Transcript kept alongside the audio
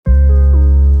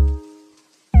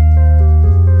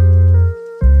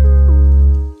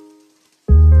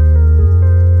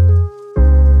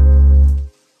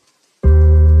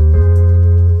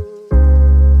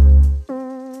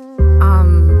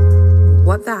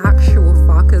actual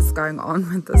fuck is going on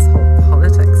with this whole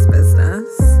politics business?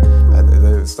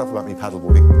 The stuff about me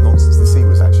paddleboarding, nonsense. The sea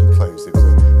was actually closed. It was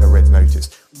a red notice.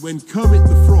 When Kermit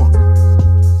the Frog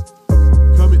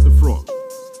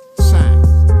sang,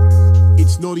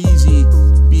 "It's not easy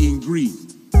being green."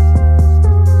 Do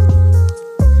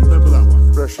you remember that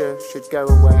one? Russia should go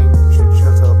away, should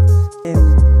shut up.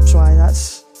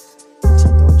 That's a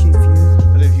dodgy view. I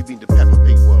don't know if you've been to Peppa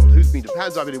Pig World. Who's been to,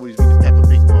 hands up anyone who's been to Peppa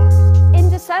Pig World? In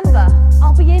December,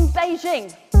 I'll be in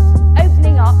Beijing,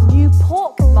 opening up new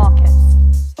pork markets.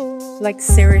 Like,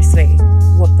 seriously,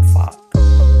 what the fuck?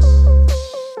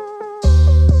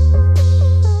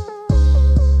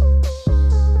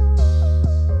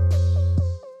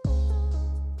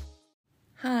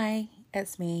 Hi,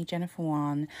 it's me, Jennifer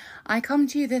Wan. I come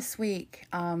to you this week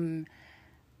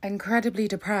incredibly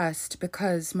depressed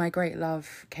because my great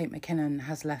love, Kate McKinnon,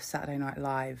 has left Saturday Night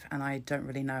Live and I don't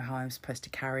really know how I'm supposed to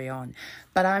carry on.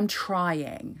 But I'm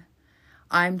trying.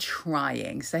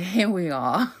 So here we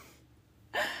are.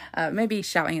 Maybe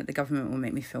shouting at the government will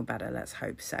make me feel better. Let's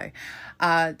hope so.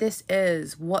 This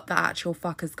is what the actual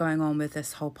fuck is going on with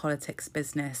this whole politics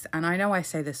business. And I know I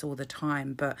say this all the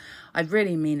time, but I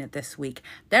really mean it this week.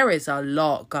 There is a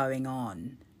lot going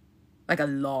on. Like a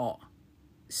lot.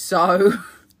 So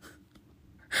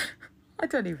I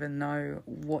don't even know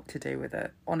what to do with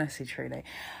it. Honestly, truly.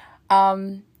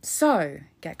 So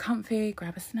get comfy,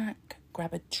 grab a snack,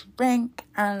 grab a drink,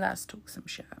 and let's talk some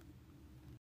shit.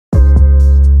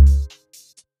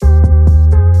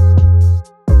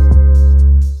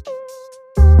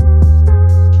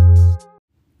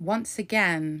 Once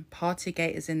again,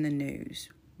 Partygate is in the news.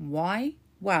 Why?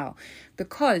 Well,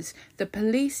 because the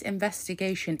police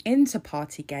investigation into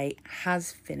Partygate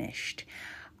has finished.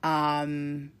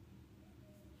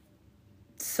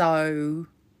 So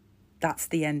that's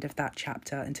the end of that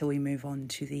chapter until we move on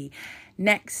to the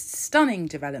next stunning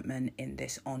development in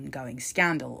this ongoing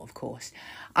scandal, of course.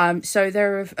 So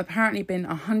there have apparently been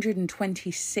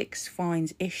 126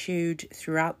 fines issued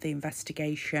throughout the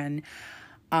investigation.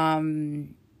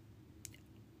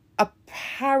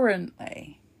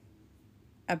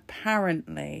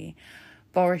 Apparently,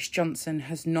 Boris Johnson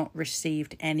has not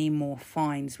received any more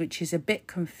fines, which is a bit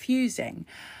confusing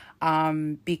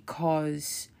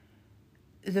because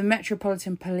the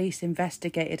Metropolitan Police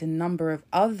investigated a number of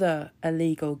other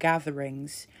illegal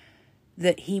gatherings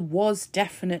that he was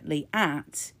definitely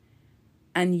at,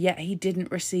 and yet he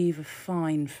didn't receive a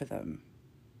fine for them.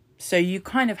 So you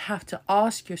kind of have to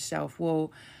ask yourself,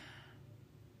 well,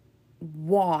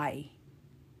 why?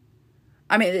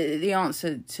 I mean, the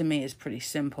answer to me is pretty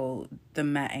simple. The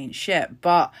Met ain't shit.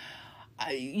 But,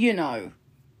 you know,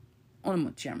 on a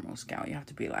more general scale, you have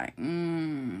to be like,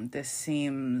 this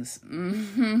seems...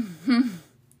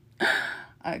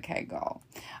 Okay, girl.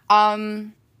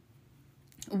 One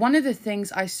of the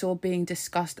things I saw being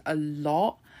discussed a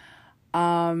lot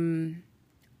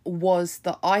was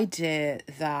the idea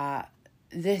that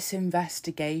this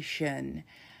investigation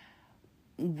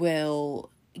will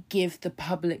give the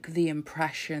public the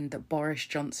impression that Boris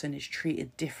Johnson is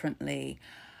treated differently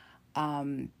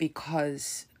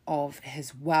because of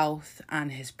his wealth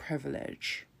and his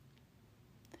privilege.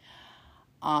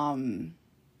 But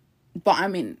I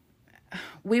mean,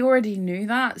 we already knew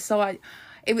that, so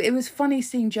it was funny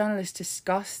seeing journalists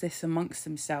discuss this amongst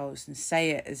themselves and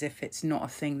say it as if it's not a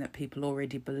thing that people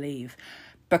already believe,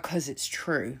 because it's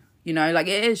true. You know, like,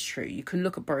 it is true. You can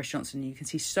look at Boris Johnson and you can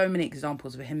see so many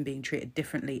examples of him being treated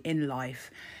differently in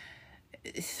life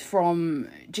from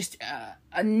just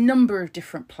a number of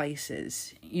different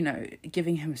places, you know,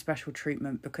 giving him special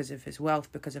treatment because of his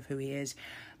wealth, because of who he is,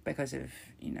 because of,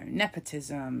 you know,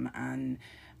 nepotism and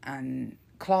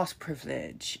class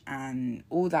privilege and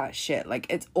all that shit. Like,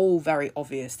 it's all very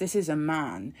obvious. This is a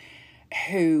man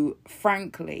who,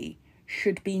 frankly,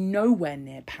 should be nowhere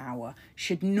near power,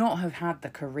 should not have had the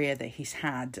career that he's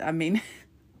had. I mean,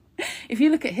 if you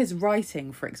look at his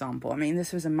writing, for example, I mean,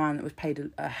 this was a man that was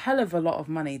paid a hell of a lot of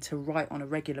money to write on a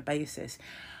regular basis.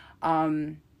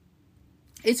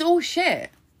 It's all shit.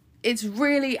 It's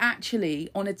really actually,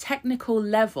 on a technical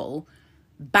level,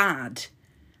 bad.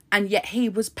 And yet he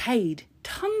was paid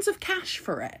tons of cash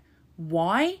for it.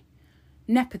 Why?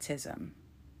 Nepotism.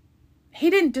 He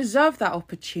didn't deserve that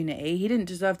opportunity. He didn't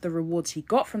deserve the rewards he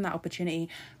got from that opportunity,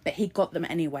 but he got them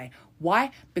anyway.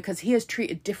 Why? Because he is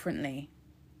treated differently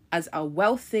as a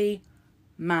wealthy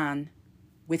man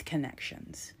with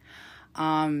connections.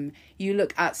 You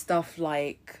look at stuff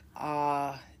like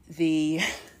the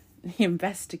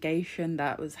investigation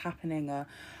that was happening a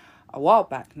while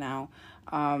back now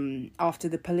after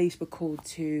the police were called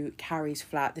to Carrie's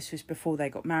flat. This was before they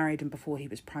got married and before he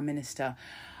was Prime Minister.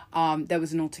 There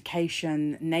was an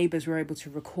altercation. Neighbours were able to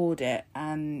record it,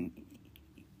 and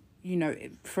you know,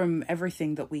 from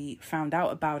everything that we found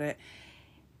out about it,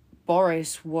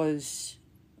 Boris was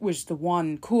the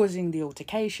one causing the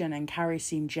altercation, and Carrie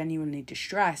seemed genuinely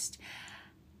distressed,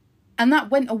 and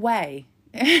that went away.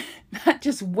 That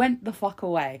just went the fuck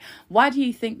away. Why do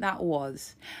you think that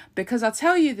was? Because I'll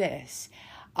tell you this,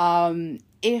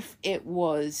 if it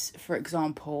was, for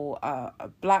example, a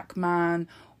black man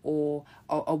or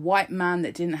a white man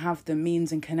that didn't have the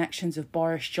means and connections of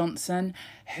Boris Johnson,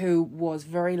 who was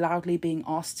very loudly being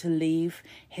asked to leave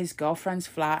his girlfriend's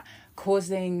flat,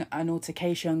 causing an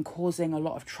altercation, causing a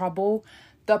lot of trouble,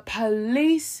 the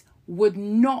police would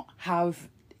not have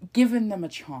given them a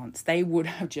chance. They would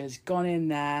have just gone in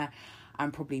there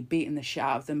and probably beaten the shit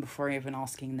out of them before even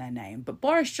asking their name. But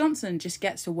Boris Johnson just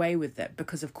gets away with it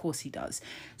because of course he does.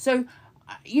 So,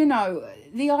 you know,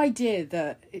 the idea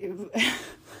that the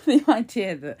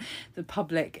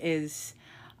public is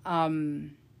new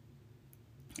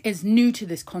to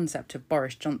this concept of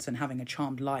Boris Johnson having a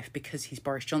charmed life because he's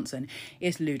Boris Johnson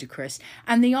is ludicrous.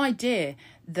 And the idea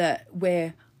that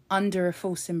we're under a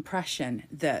false impression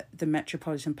that the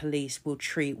Metropolitan Police will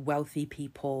treat wealthy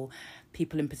people,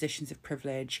 people in positions of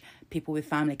privilege, people with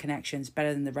family connections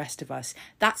better than the rest of us,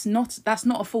 that's not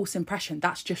a false impression.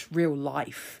 That's just real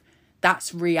life.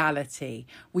 That's reality.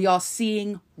 We are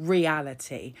seeing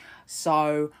reality.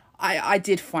 So I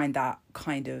did find that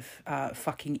kind of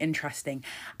fucking interesting.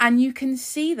 And you can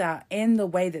see that in the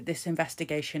way that this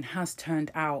investigation has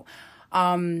turned out.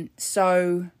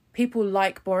 So people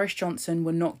like Boris Johnson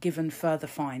were not given further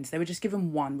fines. They were just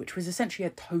given one, which was essentially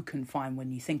a token fine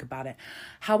when you think about it.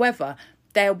 However,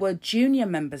 there were junior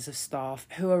members of staff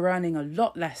who are earning a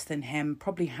lot less than him,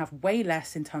 probably have way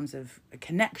less in terms of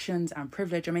connections and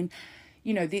privilege. I mean,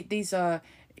 you know, these are,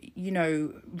 you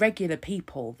know, regular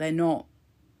people. They're not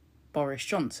Boris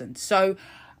Johnson. So,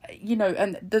 you know,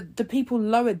 and the people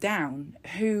lower down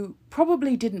who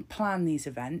probably didn't plan these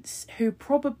events, who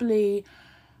probably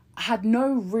had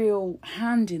no real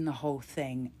hand in the whole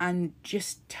thing and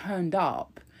just turned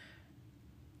up,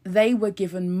 they were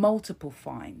given multiple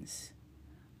fines,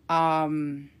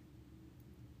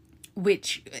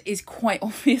 which is quite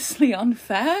obviously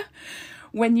unfair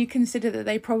when you consider that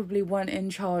they probably weren't in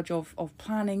charge of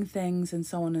planning things and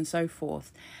so on and so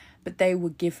forth, but they were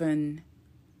given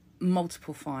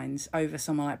multiple fines over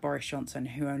someone like Boris Johnson,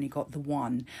 who only got the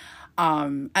one.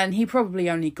 And he probably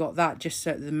only got that just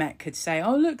so that the Met could say,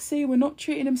 oh, look, see, we're not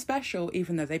treating him special,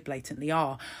 even though they blatantly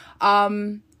are.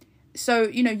 So,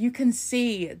 you know, you can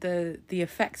see the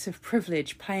effects of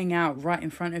privilege playing out right in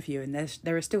front of you. And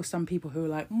there are still some people who are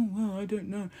like, oh, well, I don't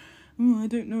know. Oh, I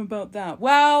don't know about that.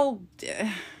 Well,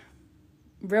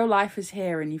 real life is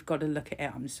here and you've got to look at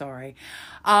it. I'm sorry.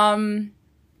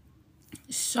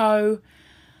 So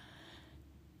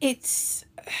it's...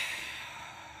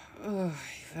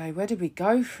 where do we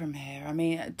go from here? I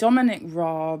mean, Dominic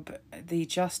Raab, the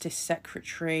Justice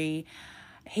Secretary,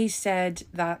 he said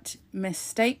that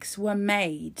mistakes were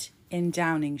made in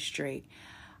Downing Street.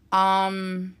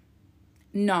 No.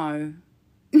 No.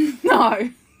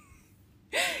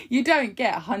 You don't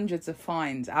get hundreds of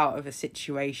fines out of a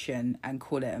situation and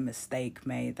call it a mistake,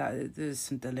 mate. There's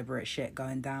some deliberate shit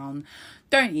going down.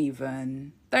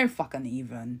 Don't fucking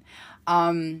even.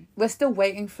 We're still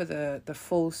waiting for the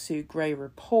full Sue Gray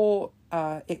report.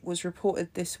 It was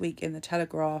reported this week in the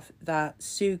Telegraph that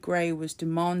Sue Gray was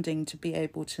demanding to be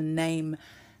able to name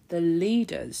the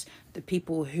leaders, the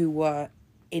people who were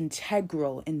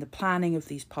integral in the planning of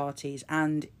these parties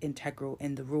and integral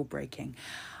in the rule breaking.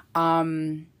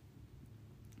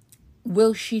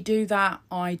 Will she do that?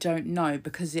 I don't know,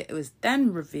 because it was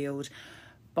then revealed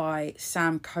by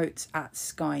Sam Coates at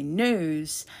Sky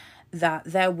News that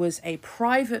there was a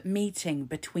private meeting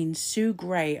between Sue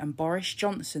Gray and Boris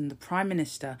Johnson, the Prime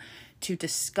Minister, to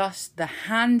discuss the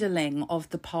handling of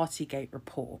the Partygate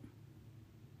report.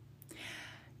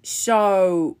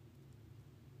 So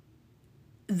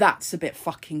that's a bit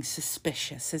fucking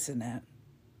suspicious, isn't it?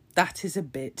 That is a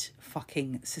bit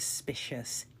fucking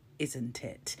suspicious, isn't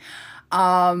it?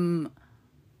 I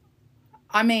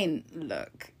mean,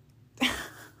 look.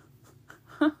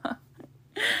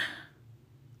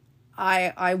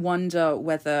 I wonder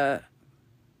whether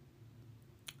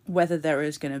there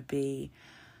is going to be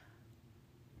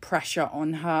pressure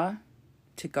on her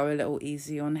to go a little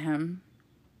easy on him.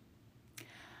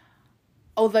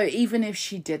 Although even if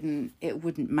she didn't, it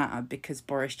wouldn't matter, because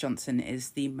Boris Johnson is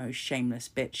the most shameless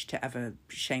bitch to ever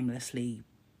shamelessly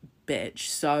bitch.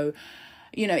 So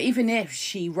you know, even if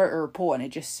she wrote a report and it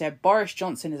just said Boris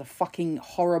Johnson is a fucking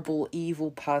horrible,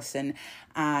 evil person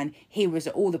and he was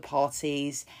at all the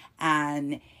parties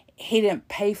and he didn't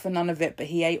pay for none of it, but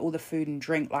he ate all the food and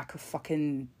drink like a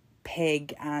fucking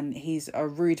pig, and he's a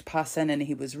rude person and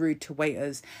he was rude to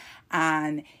waiters,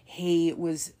 and he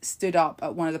was stood up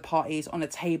at one of the parties on a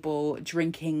table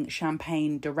drinking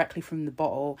champagne directly from the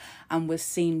bottle and was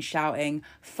seen shouting,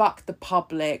 "Fuck the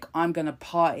public, I'm gonna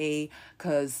party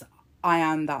because I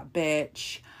am that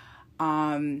bitch."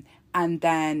 And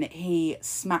then he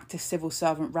smacked a civil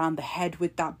servant round the head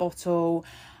with that bottle,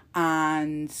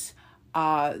 and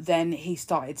then he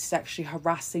started sexually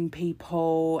harassing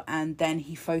people, and then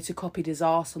he photocopied his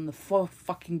ass on the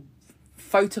fucking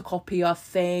photocopier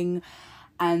thing,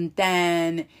 and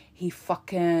then he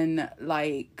fucking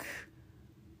like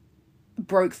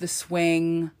broke the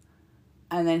swing,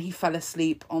 and then he fell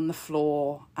asleep on the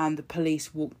floor, and the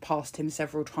police walked past him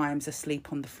several times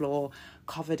asleep on the floor,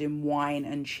 covered in wine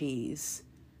and cheese.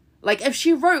 Like, if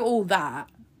she wrote all that,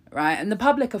 right, and the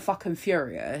public are fucking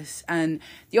furious, and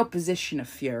the opposition are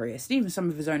furious, and even some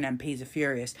of his own MPs are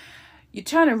furious, you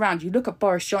turn around, you look at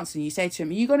Boris Johnson, you say to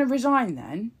him, "Are you going to resign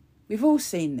then?" We've all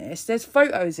seen this. There's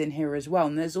photos in here as well,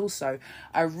 and there's also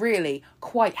a really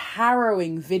quite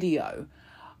harrowing video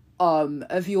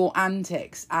of your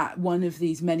antics at one of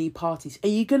these many parties. "Are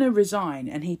you going to resign?"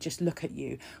 And he'd just look at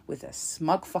you with a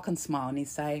smug fucking smile and he'd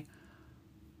say,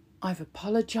 "I've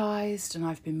apologised and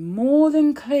I've been more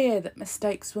than clear that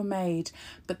mistakes were made,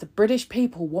 but the British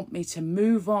people want me to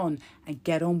move on and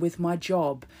get on with my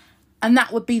job." And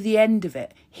that would be the end of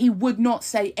it. He would not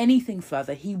say anything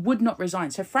further. He would not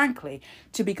resign. So frankly,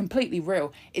 to be completely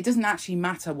real, it doesn't actually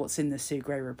matter what's in the Sue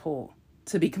Gray report,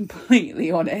 to be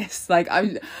completely honest. Like,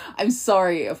 I'm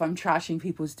sorry if I'm trashing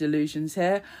people's delusions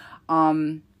here.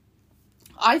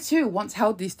 I too once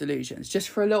held these delusions just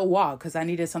for a little while because I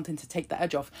needed something to take the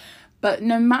edge off. But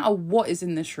no matter what is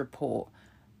in this report,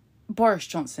 Boris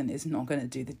Johnson is not going to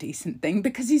do the decent thing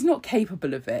because he's not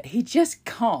capable of it. He just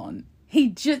can't. He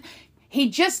just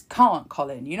can't,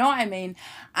 Colin. You know what I mean?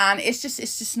 And it's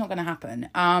just not going to happen.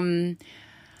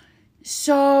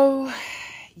 So,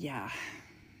 yeah.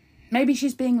 Maybe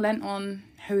she's being lent on.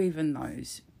 Who even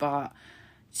knows? But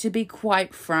to be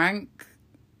quite frank,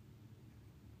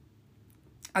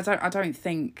 I don't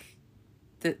think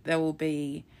that there will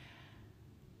be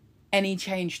any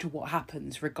change to what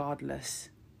happens regardless,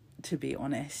 to be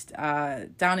honest.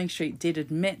 Downing Street did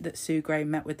admit that Sue Gray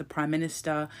met with the Prime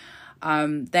Minister.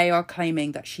 They are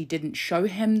claiming that she didn't show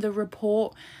him the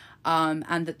report,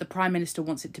 and that the Prime Minister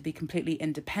wants it to be completely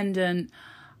independent.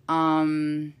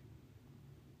 That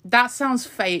sounds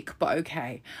fake, but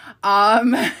okay.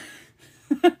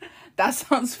 That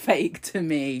sounds fake to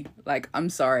me. Like, I'm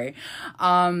sorry.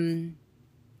 I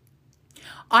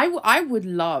would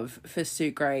love for Sue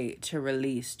Gray to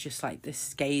release just like this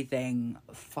scathing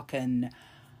fucking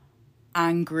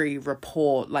angry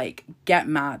report, like, get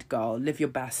mad, girl, live your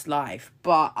best life.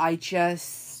 But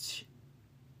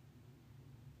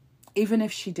even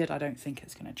if she did, I don't think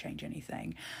it's going to change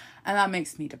anything. And that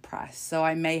makes me depressed. So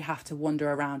I may have to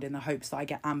wander around in the hopes that I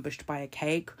get ambushed by a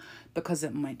cake because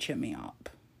it might cheer me up.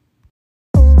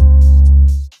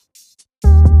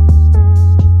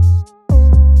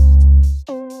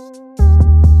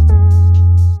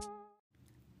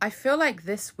 I feel like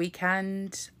this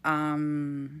weekend,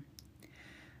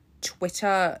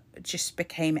 Twitter just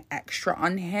became extra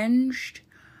unhinged.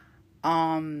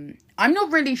 I'm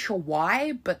not really sure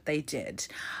why, but they did.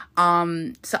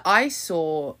 So I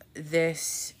saw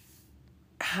this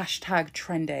hashtag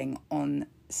trending on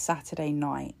Saturday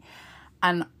night,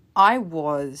 and I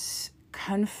was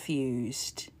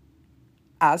confused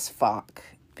as fuck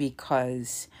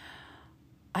because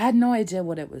I had no idea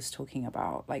what it was talking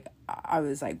about. Like, I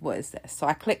was like, what is this? So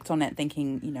I clicked on it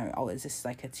thinking, you know, oh, is this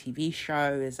like a TV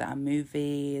show? Is it a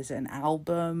movie? Is it an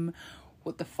album?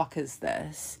 What the fuck is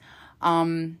this?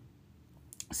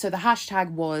 So the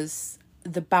hashtag was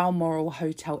the Balmoral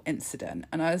Hotel incident.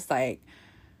 And I was like,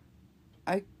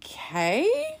 okay.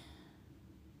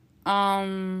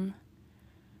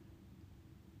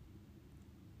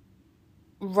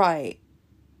 Right.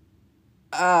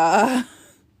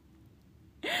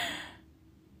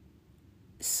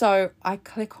 So I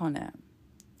click on it.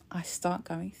 I start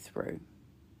going through.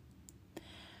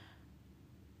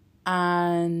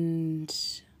 And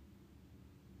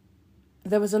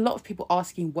there was a lot of people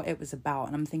asking what it was about.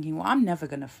 And I'm thinking, well, I'm never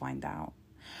going to find out.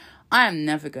 I am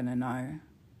never going to know.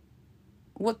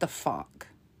 What the fuck?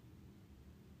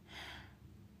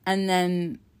 And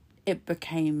then it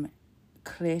became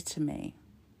clear to me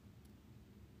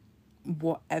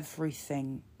what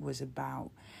everything was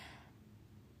about.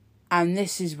 And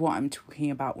this is what I'm talking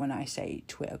about when I say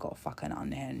Twitter got fucking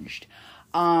unhinged.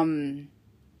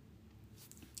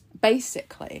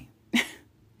 Basically,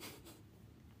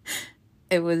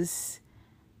 it was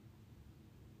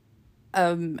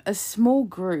a small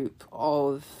group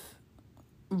of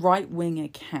right-wing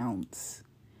accounts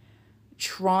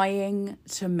trying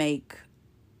to make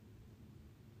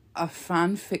a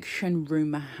fan fiction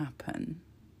rumor happen.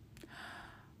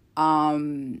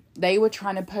 They were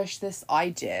trying to push this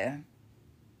idea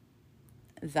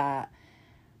that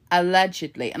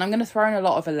allegedly, and I'm going to throw in a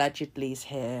lot of allegedlys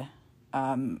here,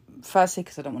 firstly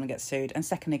because I don't want to get sued, and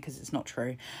secondly because it's not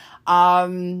true.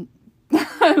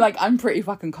 Like, I'm pretty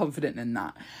fucking confident in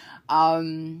that.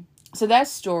 So their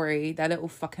story, their little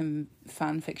fucking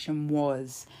fan fiction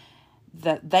was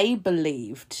that they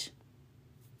believed,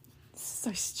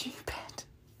 so stupid,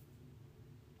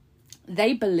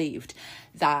 they believed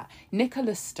that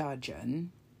Nicola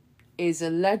Sturgeon is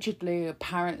allegedly,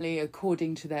 apparently,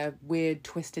 according to their weird,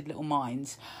 twisted little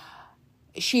minds,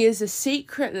 she is a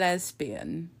secret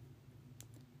lesbian.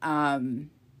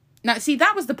 Now, see,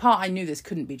 that was the part I knew this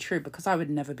couldn't be true, because I would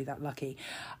never be that lucky.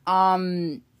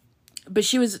 But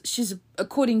she's,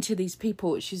 according to these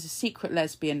people, she's a secret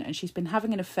lesbian, and she's been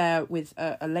having an affair with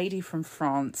a lady from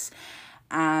France,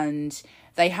 and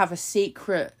they have a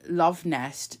secret love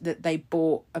nest that they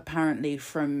bought, apparently,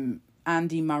 from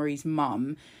Andy Murray's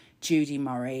mum, Judy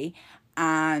Murray,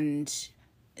 and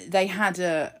they had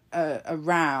a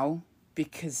row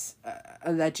because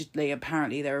allegedly,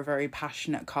 apparently, they're a very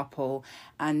passionate couple,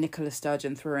 and Nicola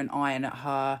Sturgeon threw an iron at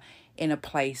her in a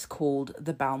place called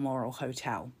the Balmoral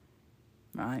Hotel,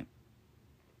 right?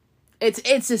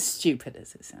 It's as stupid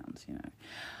as it sounds, you know.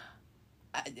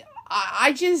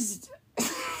 I just...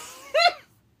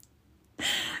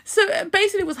 So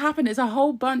basically what's happened is a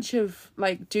whole bunch of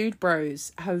like dude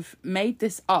bros have made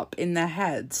this up in their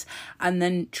heads and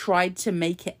then tried to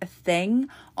make it a thing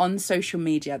on social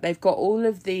media. They've got all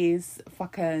of these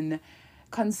fucking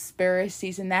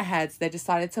conspiracies in their heads. They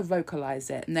decided to vocalize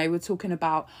it, and they were talking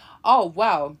about, oh,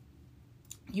 well,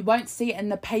 you won't see it in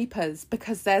the papers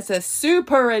because there's a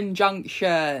super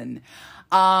injunction.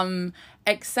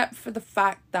 Except for the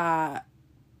fact that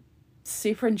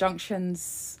super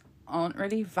injunctions aren't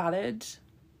really valid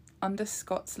under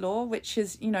Scots law, which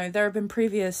is, you know, there have been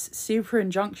previous super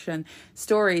injunction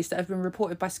stories that have been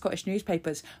reported by Scottish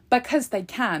newspapers because they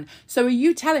can. So are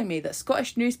you telling me that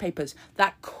Scottish newspapers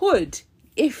that could,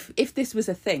 if this was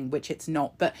a thing, which it's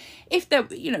not, but if there,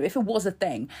 you know, if it was a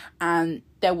thing and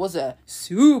there was a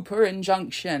super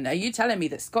injunction, are you telling me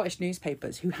that Scottish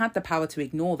newspapers who had the power to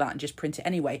ignore that and just print it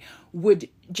anyway would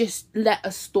just let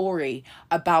a story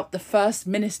about the First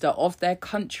Minister of their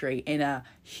country in a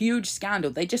huge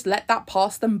scandal, they just let that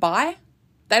pass them by?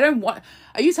 They don't want...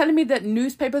 Are you telling me that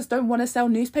newspapers don't want to sell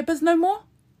newspapers no more?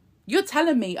 You're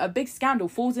telling me a big scandal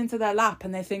falls into their lap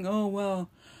and they think, oh, well,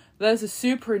 there's a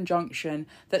super injunction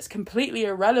that's completely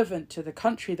irrelevant to the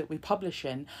country that we publish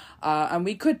in, and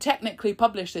we could technically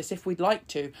publish this if we'd like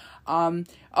to.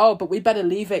 But we better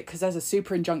leave it because there's a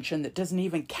super injunction that doesn't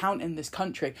even count in this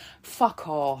country. Fuck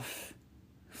off.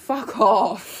 Fuck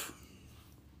off.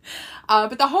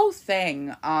 But the whole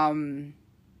thing,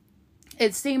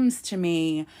 it seems to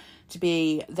me to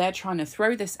be they're trying to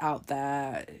throw this out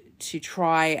there to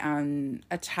try and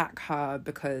attack her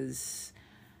because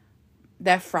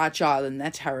they're fragile and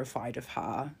they're terrified of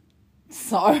her.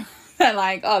 So they're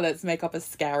like, oh, let's make up a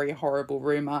scary, horrible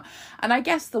rumour. And I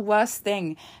guess the worst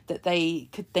thing that they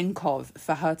could think of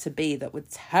for her to be that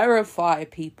would terrify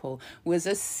people was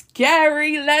a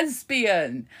scary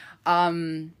lesbian.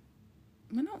 We're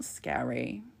not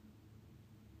scary.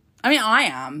 I mean, I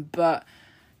am, but,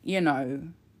 you know,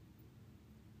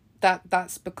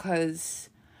 that's because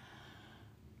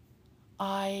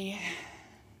I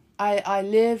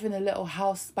live in a little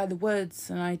house by the woods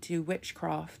and I do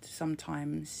witchcraft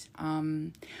sometimes. But I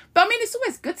mean, it's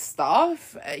always good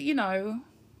stuff. You know,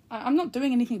 I'm not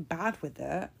doing anything bad with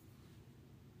it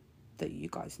that you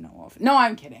guys know of. No,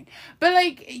 I'm kidding. But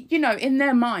like, you know, in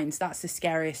their minds, that's the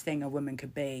scariest thing a woman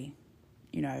could be,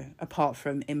 you know, apart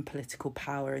from in political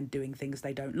power and doing things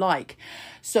they don't like.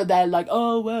 So they're like,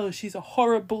 oh, well, she's a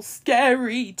horrible,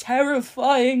 scary,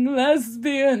 terrifying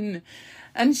lesbian.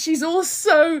 And she's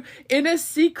also in a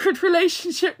secret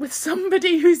relationship with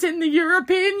somebody who's in the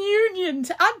European Union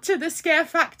to add to the scare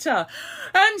factor.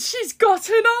 And she's got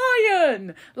an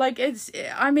iron. Like,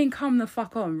 I mean, come the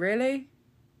fuck on, really?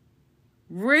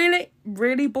 Really?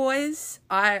 Really, boys?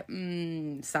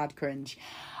 Sad cringe.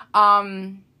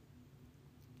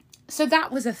 So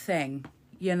that was a thing,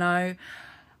 you know.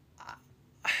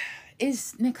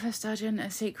 Is Nicola Sturgeon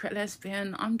a secret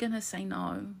lesbian? I'm going to say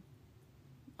no.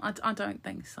 I don't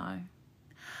think so.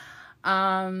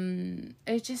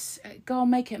 It just, God,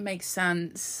 make it make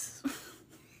sense.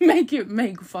 Make it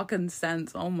make fucking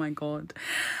sense. Oh my God.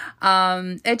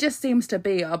 It just seems to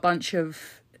be a bunch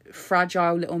of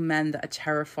fragile little men that are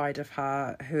terrified of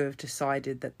her, who have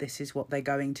decided that this is what they're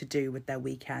going to do with their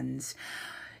weekends.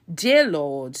 Dear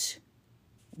Lord,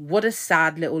 what a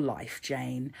sad little life,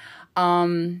 Jane.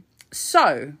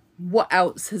 So what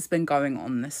else has been going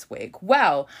on this week?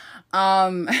 Well,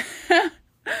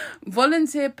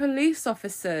 volunteer police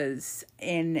officers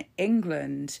in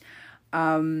England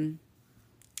are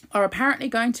apparently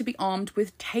going to be armed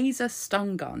with taser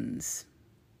stun guns.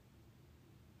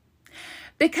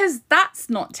 Because that's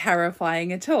not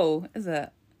terrifying at all, is it?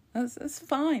 That's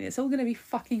fine. It's all going to be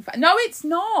fucking fine. No, it's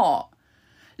not.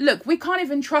 Look, we can't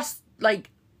even trust, like,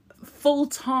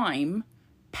 full-time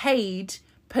paid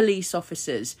police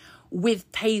officers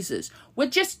with tasers. We're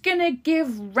just going to give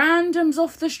randoms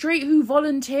off the street who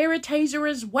volunteer a taser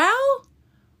as well?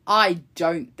 I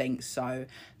don't think so.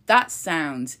 That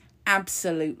sounds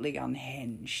absolutely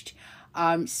unhinged.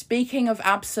 Speaking of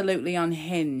absolutely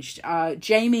unhinged,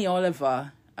 Jamie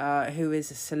Oliver, who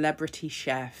is a celebrity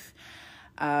chef,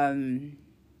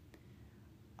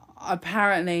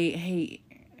 apparently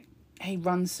he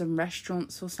runs some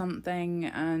restaurants or something,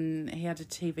 and he had a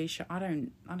TV show. I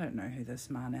don't know who this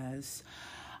man is.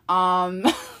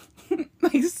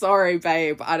 Like, sorry,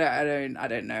 babe, I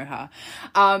don't know her.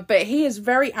 But he is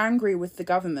very angry with the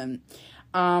government.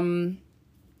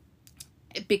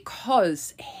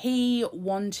 Because he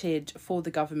wanted for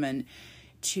the government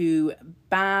to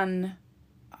ban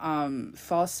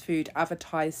fast food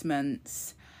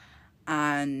advertisements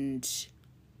and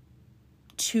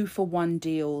 2-for-1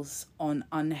 deals on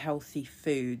unhealthy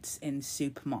foods in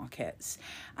supermarkets.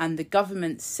 And the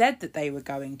government said that they were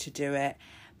going to do it,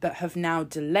 but have now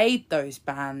delayed those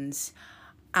bans.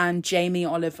 And Jamie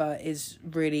Oliver is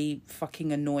really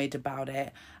fucking annoyed about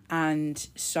it. And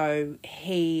so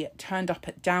he turned up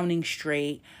at Downing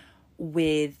Street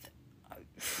with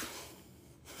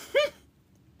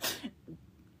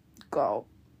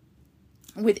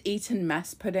with Eton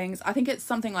mess puddings. I think it's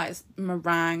something like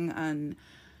meringue and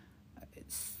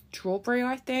strawberry,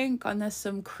 I think, and there's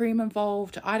some cream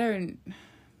involved. I don't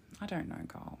know,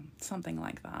 girl. Something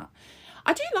like that.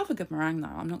 I do love a good meringue though,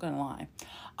 I'm not gonna lie.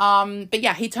 But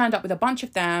yeah, he turned up with a bunch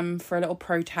of them for a little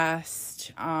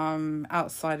protest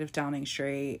outside of Downing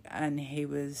Street, and he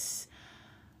was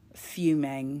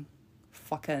fuming,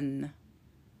 fucking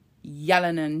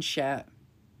yelling and shit.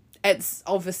 It's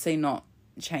obviously not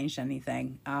changed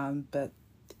anything, but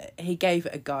he gave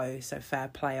it a go, so fair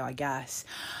play, I guess.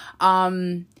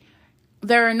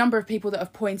 There are a number of people that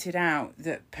have pointed out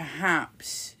that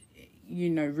perhaps, you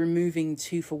know, removing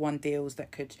 2-for-1 deals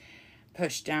that could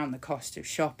push down the cost of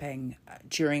shopping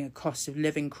during a cost of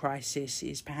living crisis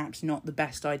is perhaps not the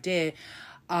best idea,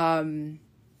 even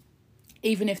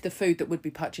if the food that would be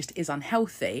purchased is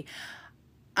unhealthy.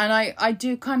 And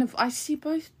I see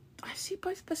both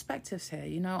perspectives here.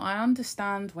 You know, I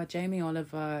understand why Jamie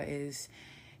Oliver is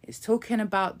talking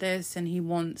about this, and he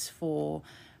wants for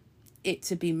it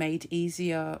to be made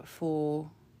easier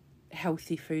for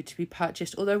healthy food to be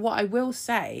purchased. Although what I will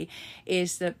say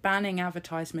is that banning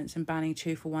advertisements and banning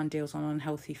 2-for-1 deals on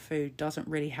unhealthy food doesn't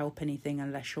really help anything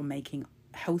unless you're making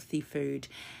healthy food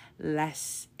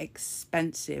less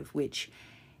expensive, which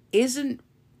isn't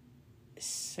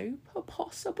super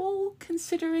possible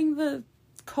considering the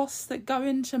costs that go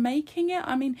into making it.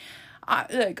 I mean,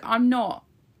 I'm not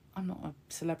a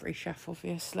celebrity chef,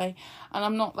 obviously, and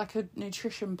I'm not like a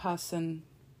nutrition person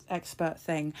expert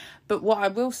thing, but what I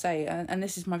will say, and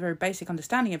this is my very basic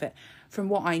understanding of it, from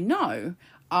what I know,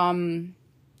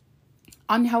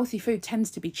 unhealthy food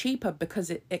tends to be cheaper because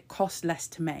it costs less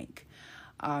to make,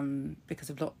 because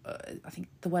of I think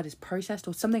the word is processed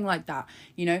or something like that,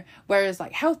 you know, whereas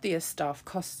like healthier stuff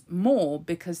costs more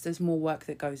because there's more work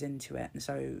that goes into it, and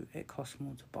so it costs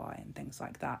more to buy and things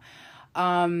like that.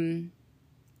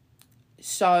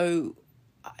 So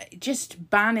just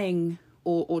banning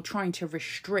or trying to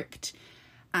restrict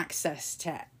access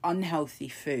to unhealthy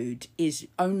food is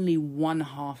only one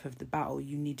half of the battle.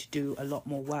 You need to do a lot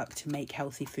more work to make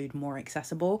healthy food more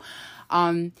accessible.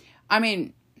 I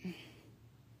mean,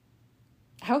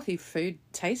 healthy food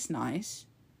tastes nice.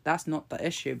 That's not the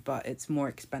issue, but it's more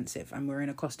expensive, and we're in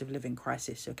a cost of living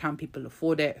crisis. So can people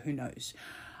afford it? Who knows?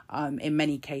 In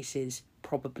many cases,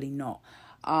 probably not.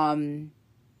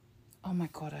 Oh my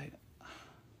God,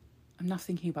 I'm now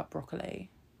thinking about broccoli.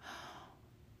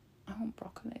 I want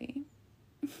broccoli.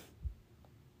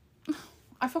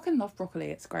 I fucking love broccoli.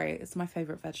 It's great. It's my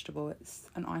favourite vegetable. It's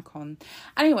an icon.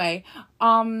 Anyway,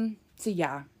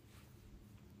 yeah.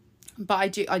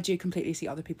 But I do completely see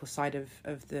other people's side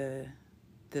of the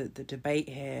debate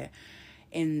here,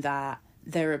 in that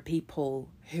there are people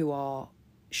who are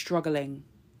struggling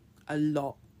a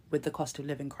lot with the cost of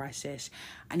living crisis,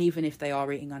 and even if they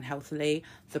are eating unhealthily,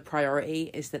 the priority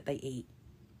is that they eat.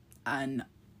 And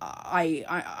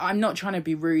I'm not trying to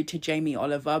be rude to Jamie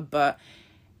Oliver, but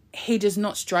he does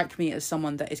not strike me as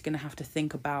someone that is going to have to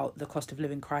think about the cost of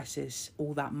living crisis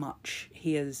all that much.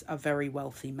 He is a very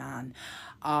wealthy man.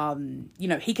 You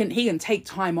know, he can take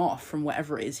time off from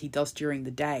whatever it is he does during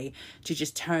the day to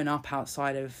just turn up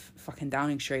outside of fucking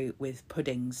Downing Street with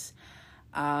puddings.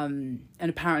 And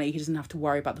apparently he doesn't have to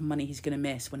worry about the money he's going to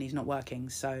miss when he's not working.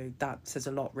 So that says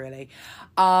a lot, really.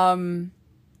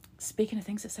 Speaking of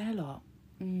things that say a lot.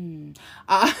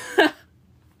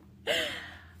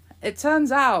 It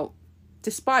turns out,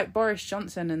 despite Boris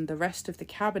Johnson and the rest of the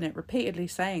cabinet repeatedly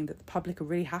saying that the public are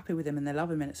really happy with him and they love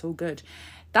him and it's all good,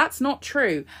 that's not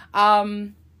true.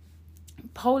 Polling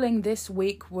this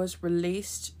week was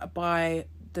released by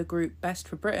the group Best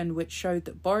for Britain, which showed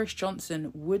that Boris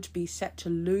Johnson would be set to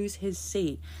lose his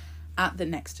seat at the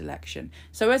next election.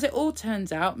 So as it all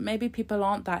turns out, maybe people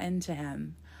aren't that into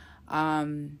him.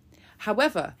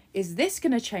 However, is this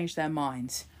going to change their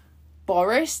minds?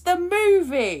 Boris the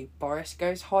movie, Boris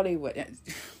Goes Hollywood.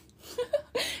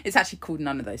 It's actually called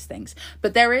none of those things,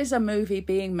 but there is a movie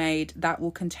being made that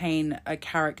will contain a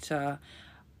character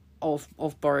of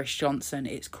Boris Johnson.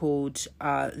 It's called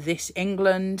This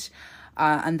England,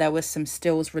 and there was some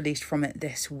stills released from it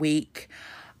this week.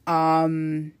 I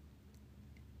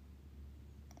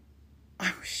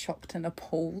was shocked and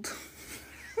appalled.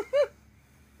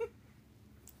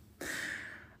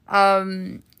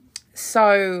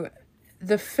 So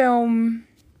the film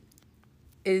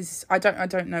is, I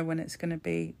don't know when it's going to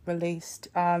be released.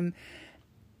 The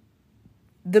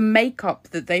makeup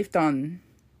that they've done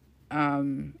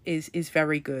is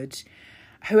very good.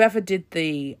 Whoever did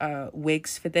the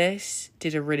wigs for this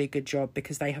did a really good job,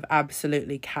 because they have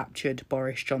absolutely captured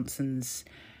Boris Johnson's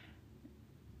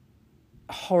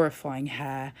horrifying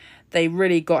hair. They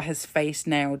really got his face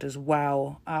nailed as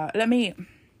well. Let me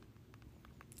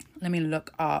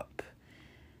look up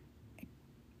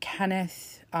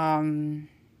Kenneth.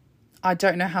 I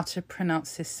don't know how to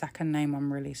pronounce his second name.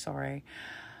 I'm really sorry.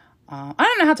 I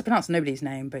don't know how to pronounce nobody's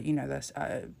name, but you know this.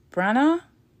 Branagh?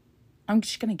 I'm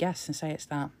just going to guess and say it's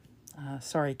that.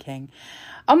 Sorry, King.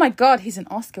 Oh my God, he's an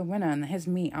Oscar winner and here's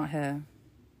me out here.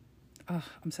 Oh,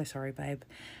 I'm so sorry, babe.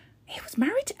 He was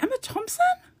married to Emma Thompson?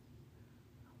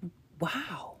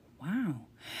 Wow.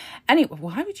 Anyway,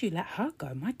 why would you let her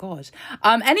go? My God.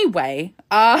 Anyway,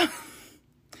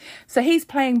 so he's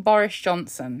playing Boris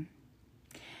Johnson.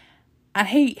 And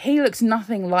he looks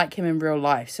nothing like him in real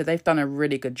life. So they've done a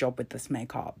really good job with this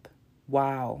makeup.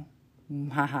 Wow.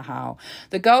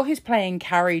 The girl who's playing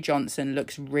Carrie Johnson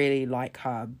looks really like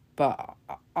her, but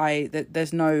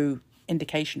there's no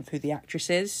indication of who the actress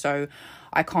is, so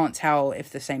I can't tell if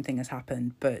the same thing has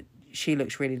happened, but she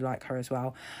looks really like her as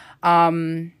well.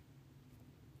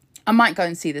 I might go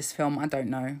and see this film. I don't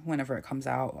know, whenever it comes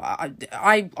out.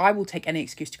 I will take any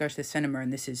excuse to go to the cinema,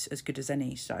 and this is as good as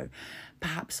any, so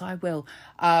perhaps I will.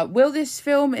 Will this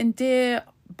film endear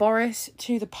Boris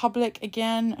to the public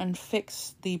again and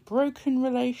fix the broken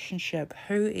relationship?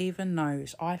 Who even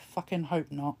knows? I fucking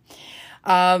hope not.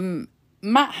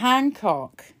 Matt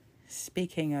Hancock,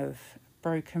 speaking of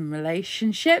broken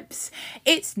relationships,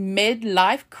 it's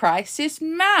midlife crisis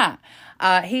Matt.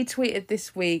 He tweeted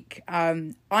this week,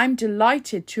 I'm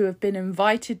delighted to have been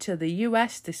invited to the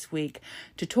US this week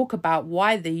to talk about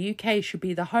why the UK should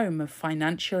be the home of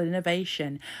financial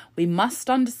innovation. We must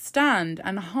understand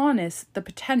and harness the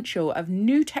potential of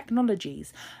new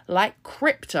technologies like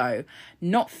crypto,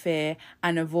 not fear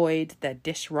and avoid their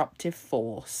disruptive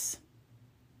force.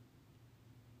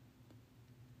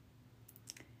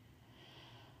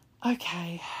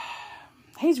 Okay,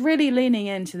 he's really leaning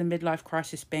into the midlife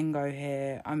crisis bingo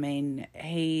here. I mean,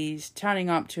 he's turning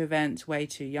up to events way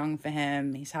too young for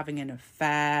him. He's having an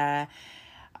affair,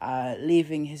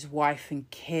 leaving his wife and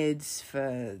kids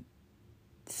for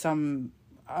some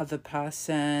other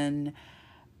person,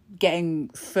 getting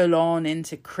full on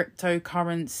into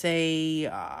cryptocurrency.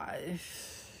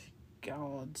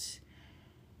 God,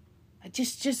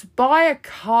 just buy a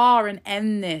car and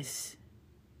end this.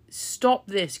 Stop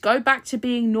this. Go back to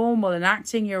being normal and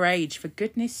acting your age, for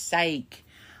goodness sake.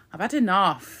 I've had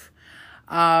enough.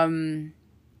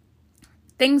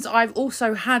 Things I've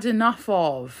also had enough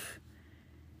of.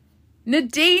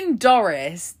 Nadine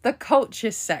Dorries, the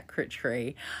culture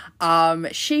secretary,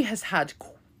 she has had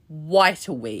quite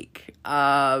a week.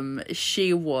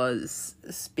 She was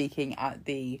speaking at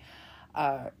the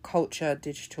Culture,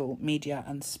 Digital, Media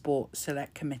and Sport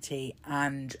Select Committee,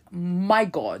 and my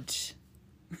God.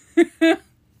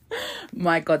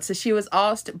 My God. So she was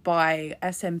asked by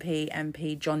SNP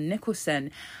MP John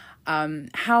Nicholson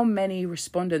how many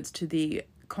respondents to the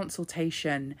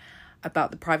consultation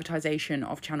about the privatisation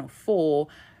of Channel 4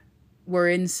 were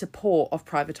in support of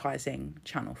privatising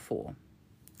Channel 4.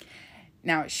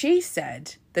 Now, she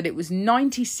said that it was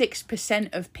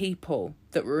 96% of people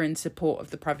that were in support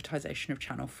of the privatisation of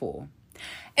Channel 4.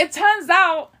 It turns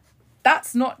out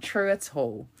that's not true at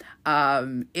all.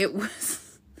 It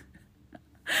was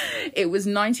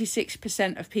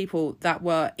 96% of people that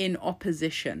were in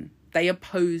opposition. They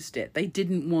opposed it. They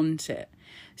didn't want it.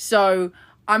 So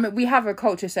we have a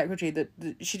culture secretary that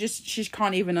she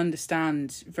can't even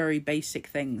understand very basic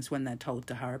things when they're told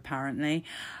to her, apparently.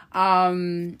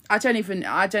 I don't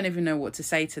even know what to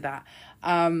say to that.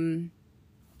 And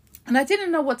I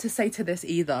didn't know what to say to this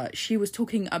either. She was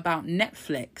talking about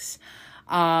Netflix.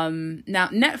 Now,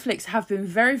 Netflix have been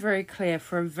very, very clear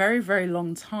for a very, very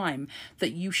long time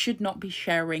that you should not be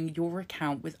sharing your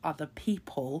account with other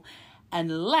people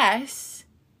unless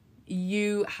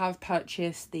you have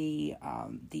purchased the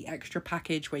extra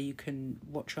package where you can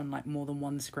watch on like more than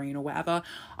one screen or whatever.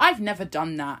 I've never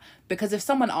done that because if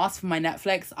someone asked for my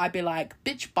Netflix, I'd be like,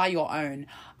 bitch, buy your own.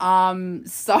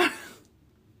 So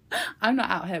I'm not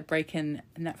out here breaking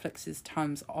Netflix's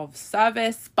terms of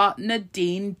service, but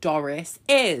Nadine Dorries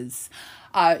is.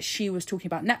 She was talking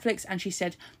about Netflix and she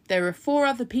said, there are 4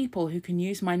 other people who can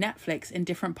use my Netflix in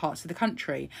different parts of the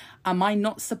country. Am I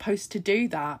not supposed to do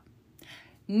that?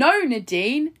 No,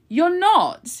 Nadine, you're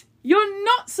not. You're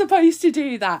not supposed to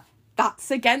do that.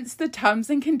 That's against the terms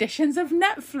and conditions of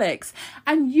Netflix.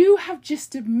 And you have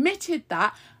just admitted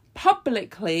that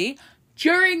publicly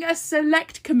during a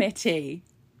select committee.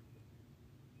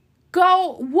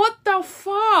 Girl, what the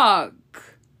fuck?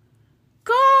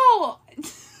 Girl.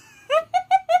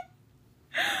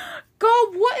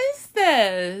 Girl, what is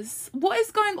this? What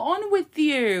is going on with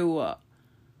you?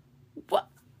 What?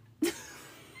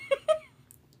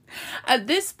 At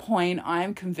this point, I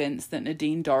am convinced that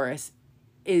Nadine Dorries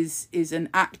is an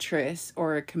actress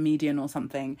or a comedian or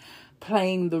something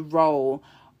playing the role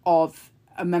of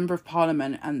a member of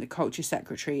parliament and the culture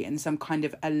secretary in some kind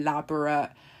of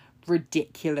elaborate,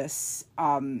 ridiculous,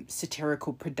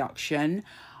 satirical production.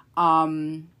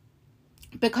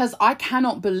 Because I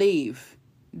cannot believe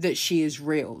that she is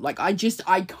real. Like, I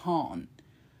can't.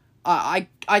 I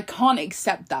can't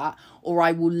accept that or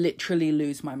I will literally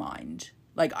lose my mind.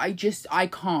 Like, I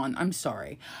can't. I'm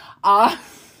sorry.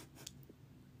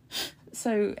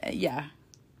 So, yeah.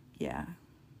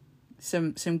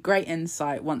 Some great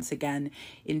insight, once again,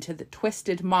 into the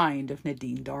twisted mind of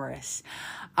Nadine Dorries.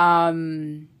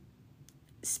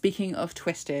 Speaking of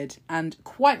twisted and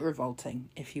quite revolting,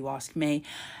 if you ask me,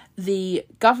 the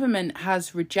government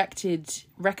has rejected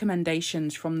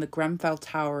recommendations from the Grenfell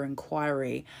Tower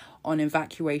inquiry on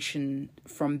evacuation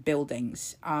from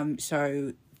buildings.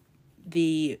 So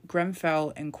the Grenfell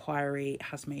inquiry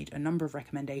has made a number of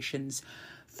recommendations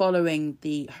following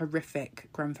the horrific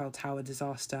Grenfell Tower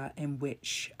disaster in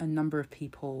which a number of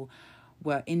people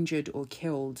were injured or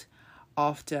killed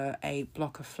after a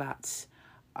block of flats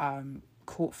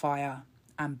caught fire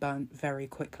and burnt very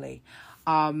quickly.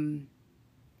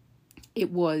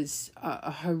 It was a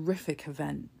horrific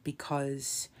event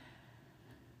because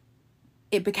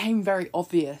it became very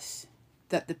obvious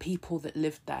that the people that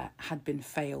lived there had been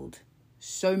failed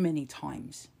so many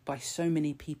times by so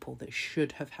many people that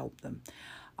should have helped them.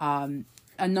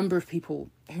 A number of people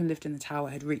who lived in the tower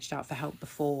had reached out for help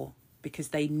before because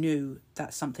they knew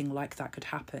that something like that could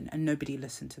happen and nobody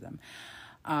listened to them.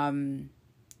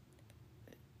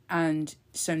 And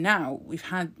so now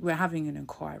we're having an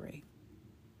inquiry,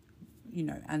 you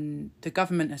know, and the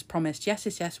government has promised,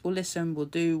 yes, we'll listen, we'll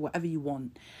do whatever you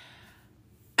want.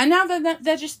 And now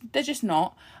they're just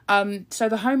not. So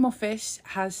the Home Office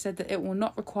has said that it will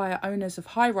not require owners of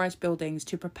high-rise buildings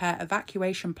to prepare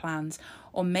evacuation plans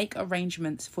or make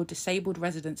arrangements for disabled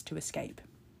residents to escape.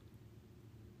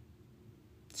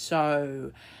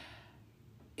 So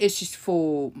it's just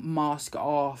full mask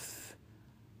off,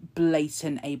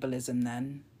 blatant ableism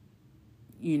then.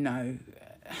 You know,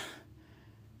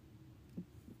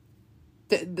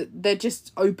 they're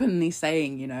just openly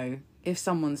saying, you know, if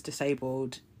someone's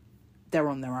disabled, they're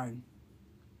on their own.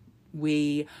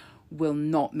 We will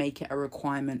not make it a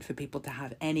requirement for people to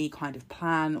have any kind of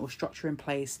plan or structure in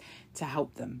place to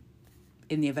help them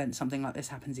in the event something like this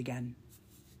happens again.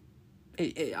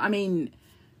 I mean,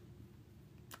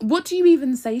 what do you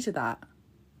even say to that?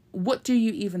 what do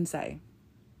you even say?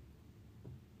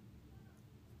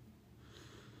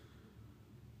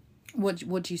 What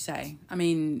do you say? I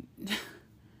mean,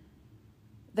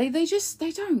 they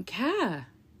don't care.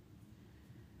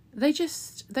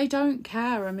 They don't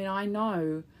care. I mean, I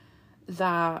know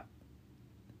that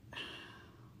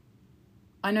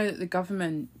the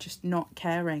government just not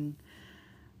caring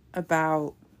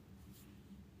about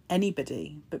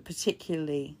anybody, but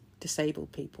particularly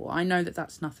disabled people. I know that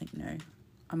that's nothing new.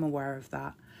 I'm aware of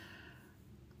that.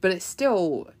 But it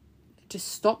still just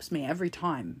stops me every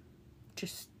time.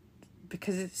 Just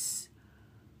because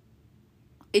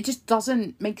it just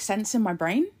doesn't make sense in my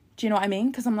brain. Do you know what I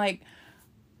mean? Because I'm like,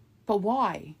 but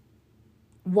why?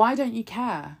 Why don't you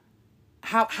care?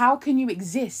 How can you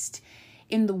exist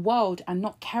in the world and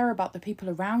not care about the people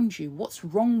around you? What's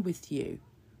wrong with you?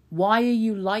 Why are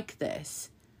you like this?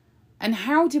 And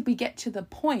how did we get to the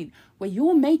point where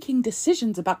you're making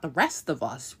decisions about the rest of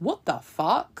us? What the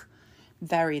fuck?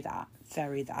 Very that.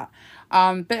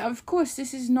 But of course,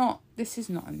 this is not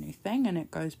a new thing, and it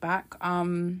goes back.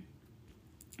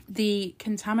 The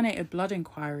contaminated blood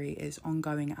inquiry is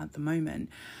ongoing at the moment.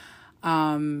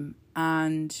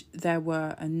 And there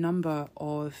were a number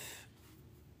of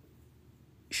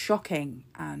shocking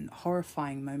and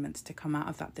horrifying moments to come out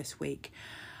of that this week,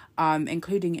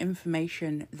 including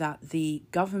information that the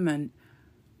government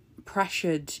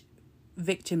pressured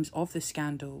victims of the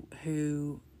scandal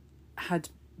who had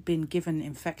been given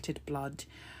infected blood,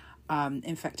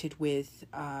 infected with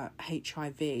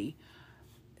HIV.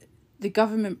 The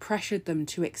government pressured them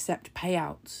to accept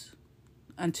payouts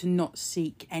and to not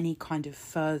seek any kind of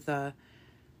further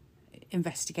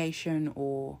investigation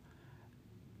or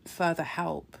further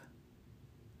help,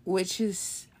 which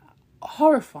is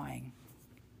horrifying.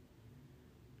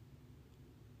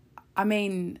 I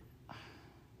mean,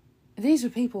 these are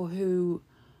people who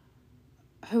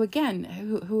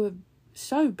are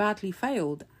so badly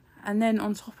failed, and then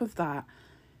on top of that,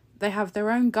 they have their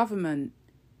own government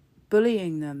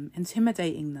bullying them,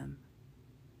 intimidating them.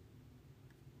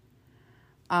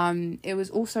 It was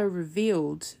also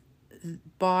revealed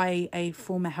by a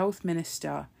former health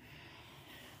minister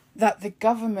that the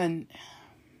government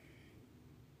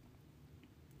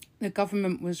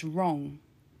was wrong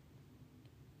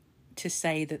to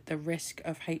say that the risk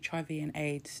of HIV and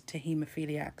AIDS to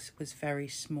haemophiliacs was very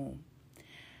small.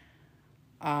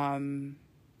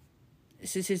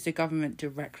 This is the government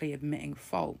directly admitting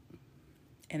fault,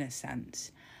 in a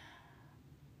sense.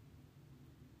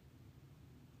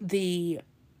 The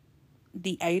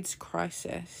AIDS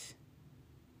crisis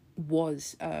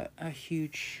was a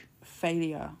huge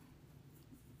failure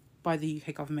by the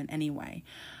UK government anyway,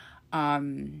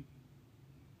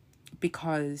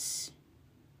 because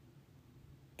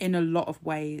in a lot of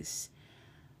ways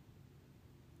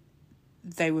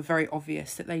they were very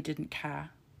obvious that they didn't care.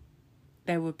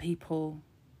 There were people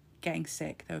getting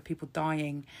sick, there were people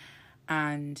dying,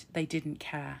 and they didn't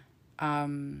care.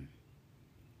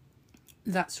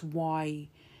 That's why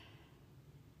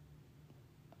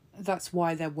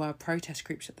there were protest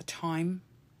groups at the time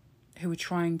who were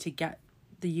trying to get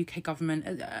the UK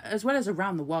government, as well as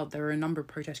around the world. There are a number of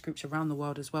protest groups around the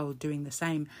world as well doing the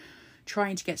same,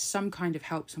 trying to get some kind of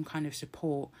help, some kind of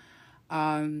support.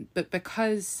 But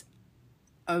because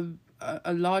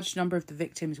a large number of the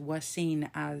victims were seen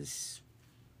as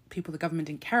people the government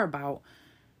didn't care about,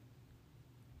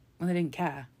 well, they didn't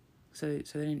care, so they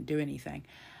didn't do anything.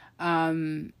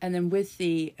 And then with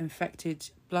the infected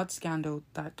blood scandal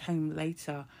that came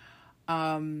later,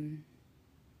 it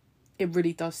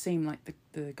really does seem like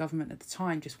the government at the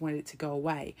time just wanted it to go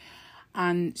away.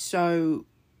 And so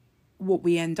what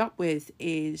we end up with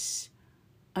is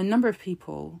a number of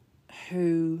people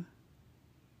who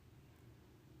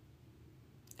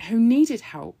needed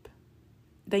help,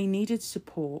 they needed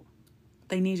support,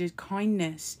 they needed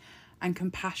kindness and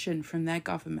compassion from their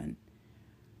government,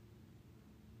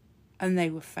 and they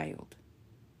were failed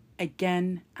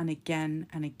again and again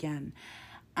and again.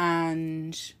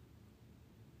 And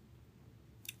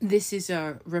this is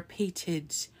a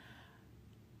repeated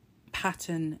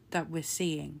pattern that we're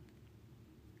seeing.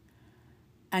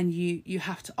 And you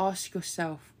have to ask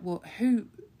yourself, well, who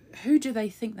do they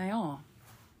think they are?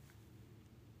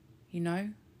 You know,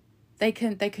 they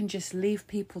can just leave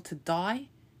people to die.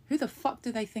 Who the fuck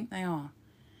do they think they are?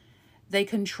 They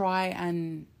can try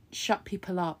and shut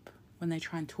people up when they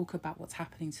try and talk about what's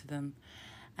happening to them,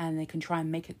 and they can try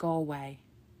and make it go away.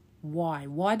 Why?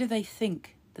 Why do they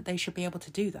think that they should be able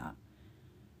to do that?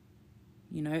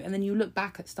 You know, and then you look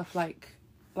back at stuff like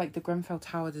the Grenfell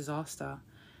Tower disaster,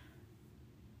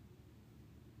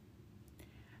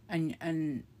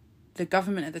 and the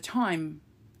government at the time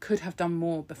could have done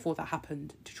more before that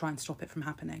happened to try and stop it from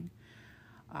happening,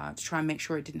 to try and make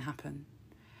sure it didn't happen.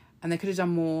 And they could have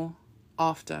done more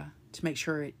after to make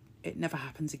sure it never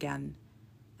happens again.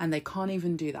 And they can't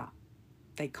even do that.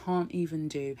 They can't even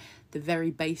do the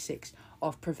very basics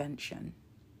of prevention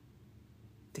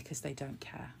because they don't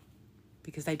care,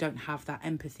 because they don't have that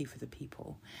empathy for the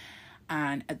people.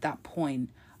 And at that point,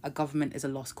 a government is a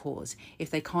lost cause. If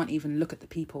they can't even look at the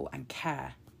people and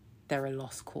care, they're a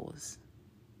lost cause,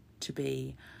 to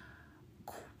be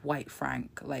quite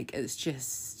frank. Like, it's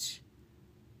just,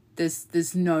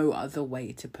 there's no other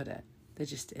way to put it. There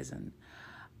just isn't.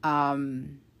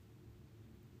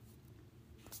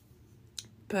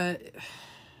 But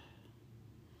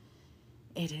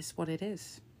it is what it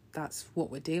is. That's what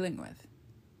we're dealing with.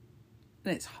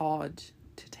 And it's hard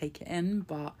to take it in,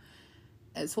 but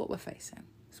it's what we're facing.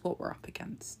 It's what we're up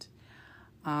against.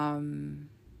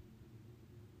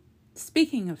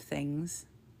 Speaking of things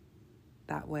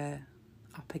that we're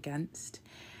up against,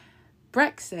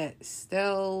 Brexit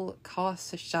still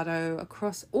casts a shadow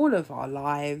across all of our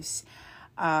lives,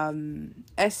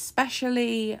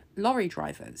 especially lorry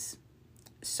drivers.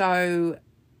 So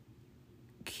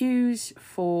queues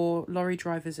for lorry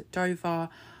drivers at Dover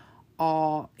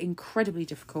are incredibly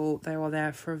difficult. They are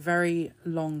there for a very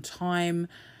long time,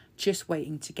 just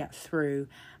waiting to get through.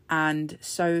 And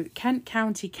so Kent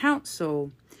County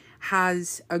Council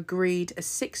has agreed a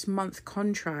 6-month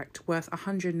contract worth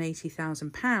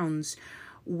 £180,000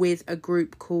 with a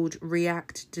group called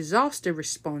React Disaster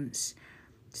Response,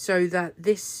 so that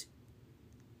this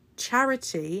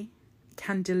charity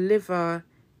can deliver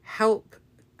help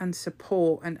and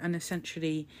support and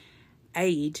essentially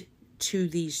aid to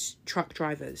these truck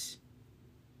drivers.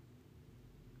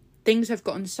 Things have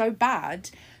gotten so bad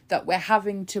that we're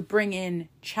having to bring in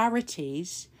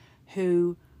charities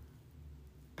who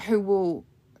will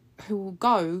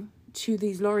go to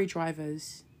these lorry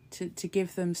drivers to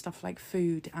give them stuff like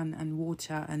food and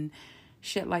water and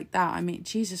shit like that. I mean,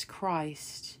 Jesus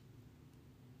Christ.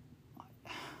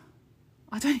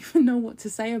 I don't even know what to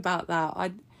say about that.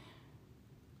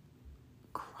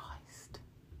 Christ.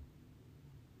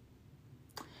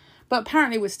 But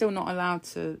apparently we're still not allowed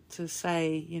to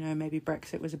say, you know, maybe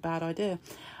Brexit was a bad idea.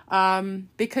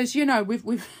 Because, you know,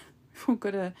 we've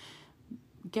got to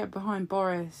get behind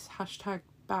Boris, hashtag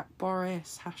back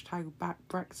Boris, hashtag back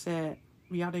Brexit,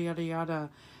 yada, yada, yada.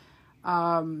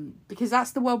 Because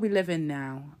that's the world we live in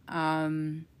now.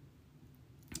 And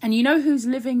you know who's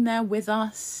living there with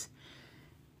us?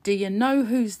 Do you know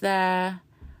who's there?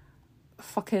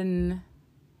 Fucking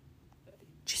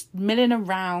just milling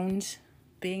around,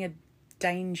 being a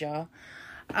danger.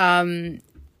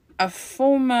 A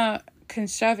former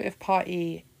Conservative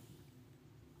Party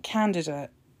candidate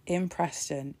in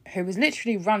Preston, who was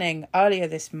literally running earlier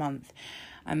this month,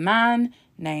 a man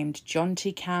named John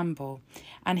T. Campbell,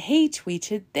 and he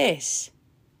tweeted this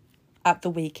at the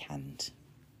weekend.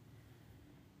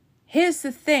 Here's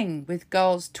the thing with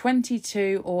girls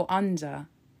 22 or under.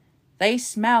 They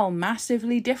smell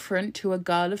massively different to a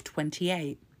girl of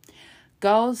 28.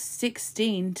 Girls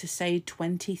 16 to say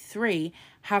 23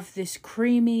 have this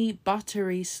creamy,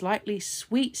 buttery, slightly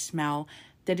sweet smell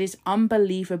that is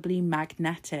unbelievably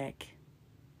magnetic.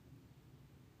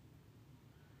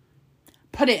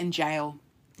 Put it in jail.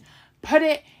 Put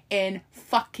it in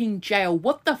fucking jail.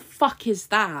 What the fuck is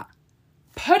that?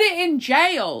 Put it in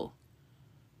jail.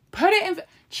 Put it in...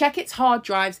 Check its hard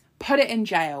drives. Put it in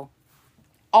jail.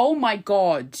 Oh my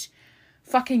God.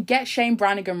 Fucking get Shane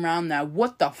Brannigan round there.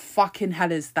 What the fucking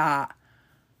hell is that?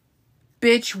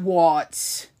 Bitch,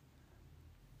 what?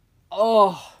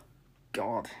 Oh,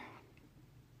 God.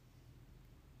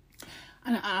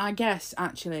 And I guess,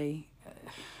 actually,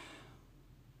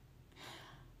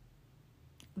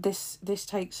 this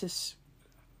takes us,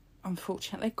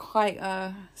 unfortunately,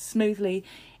 quite smoothly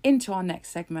into our next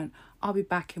segment. I'll be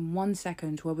back in 1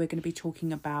 second, where we're going to be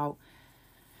talking about,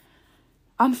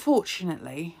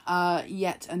 unfortunately,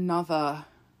 yet another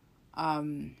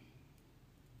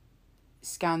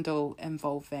scandal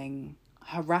involving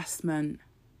harassment,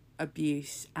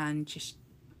 abuse, and just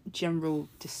general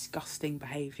disgusting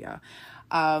behaviour.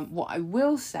 What I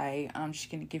will say, I'm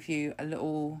just going to give you a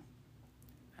little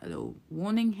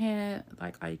warning here,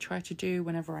 like I try to do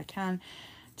whenever I can,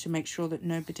 to make sure that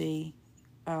nobody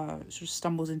sort of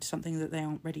stumbles into something that they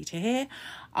aren't ready to hear.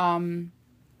 In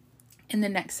the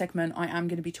next segment, I am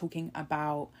going to be talking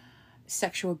about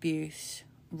sexual abuse,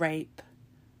 rape,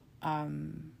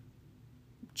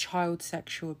 child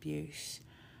sexual abuse,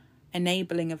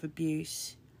 enabling of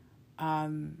abuse,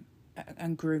 and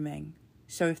grooming.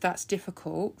 So if that's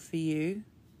difficult for you,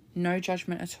 no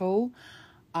judgment at all.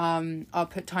 I'll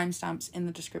put timestamps in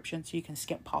the description so you can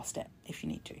skip past it if you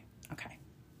need to. Okay.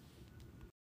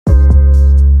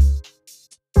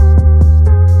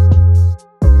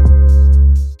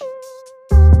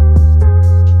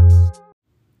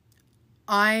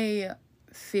 I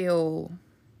feel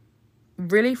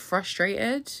really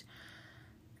frustrated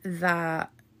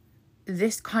that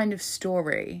this kind of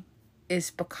story is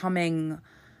becoming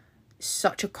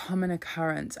such a common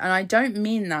occurrence. And I don't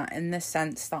mean that in the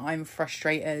sense that I'm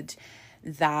frustrated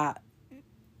that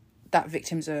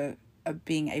victims are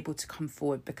being able to come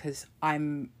forward, because I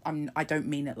don't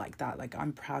mean it like that. Like,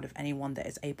 I'm proud of anyone that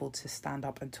is able to stand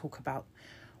up and talk about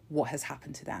what has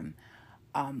happened to them,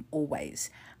 always.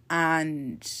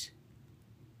 And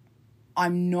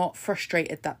I'm not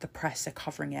frustrated that the press are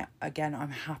covering it. Again,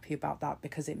 I'm happy about that,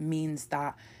 because it means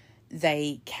that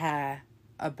they care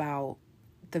about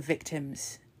the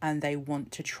victims and they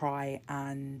want to try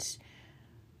and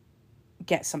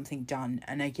get something done.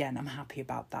 And again, I'm happy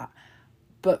about that.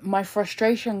 But my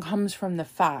frustration comes from the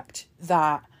fact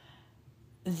that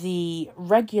the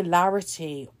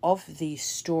regularity of these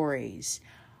stories,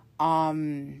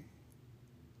 I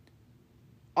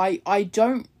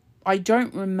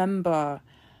don't remember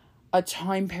a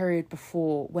time period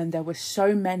before when there were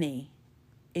so many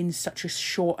in such a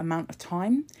short amount of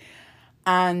time.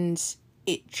 And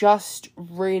it just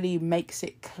really makes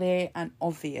it clear and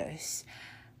obvious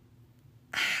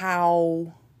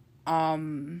how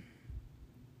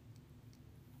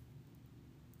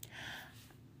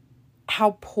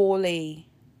poorly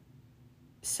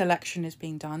selection is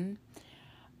being done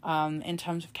in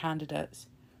terms of candidates,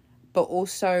 but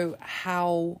also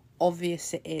how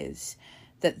obvious it is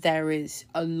that there is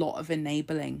a lot of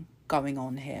enabling going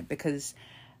on here. Because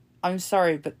I'm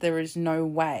sorry, but there is no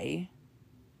way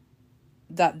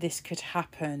that this could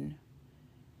happen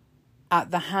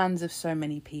at the hands of so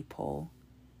many people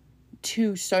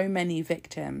to so many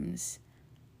victims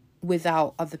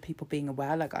without other people being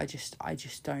aware. Like, I just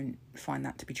don't find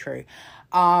that to be true.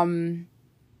 So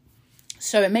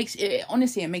it makes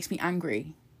me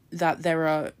angry that there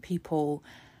are people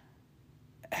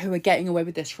who are getting away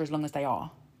with this for as long as they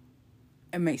are.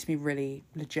 It makes me really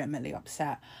legitimately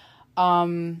upset.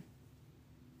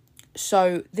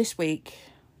 So this week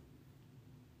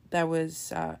there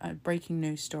was a breaking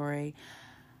news story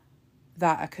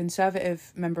that a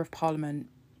Conservative Member of Parliament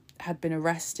had been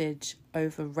arrested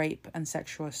over rape and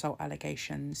sexual assault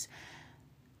allegations,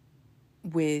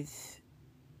 with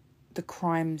the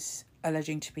crimes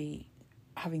alleging to be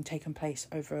having taken place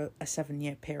over a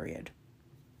 7-year period.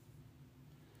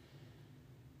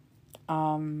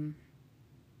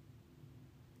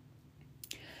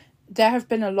 There have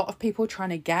been a lot of people trying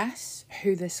to guess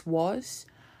who this was.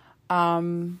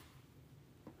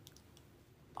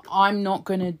 I'm not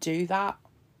going to do that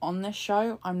on this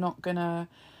show. I'm not going to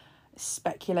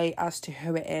speculate as to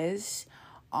who it is.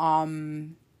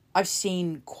 I've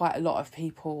seen quite a lot of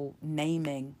people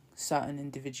naming certain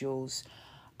individuals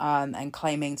and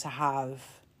claiming to have,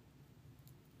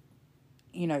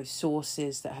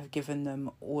 sources that have given them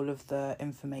all of the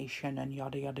information and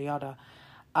yada, yada, yada.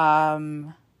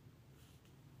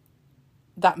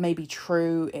 That may be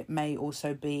true. It may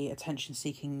also be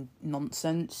attention-seeking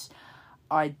nonsense.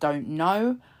 I don't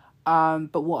know.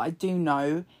 But what I do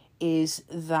know is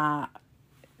that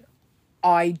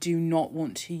I do not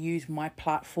want to use my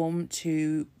platform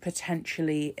to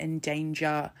potentially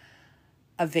endanger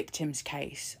a victim's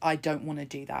case. I don't want to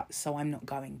do that, so I'm not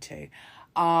going to.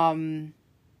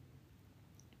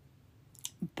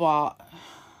 But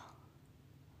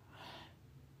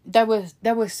there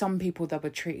were some people that were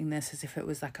treating this as if it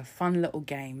was like a fun little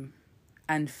game,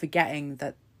 and forgetting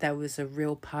that there was a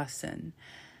real person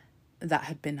that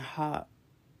had been hurt,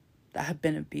 that had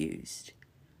been abused,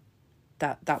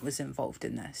 that was involved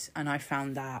in this. And I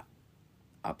found that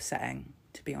upsetting,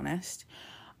 to be honest.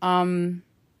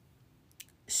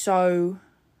 So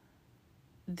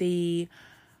the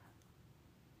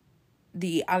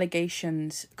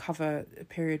allegations cover a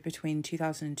period between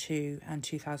 2002 and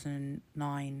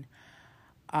 2009.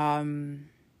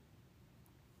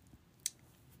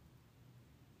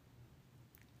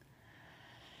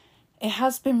 It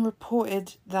has been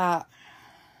reported that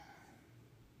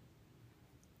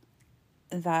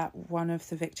one of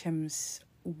the victims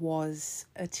was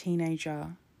a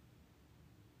teenager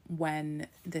when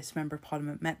this Member of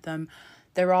Parliament met them.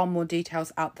 There are more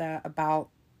details out there about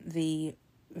the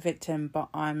victim, but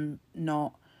I'm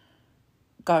not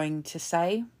going to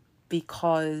say,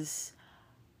 because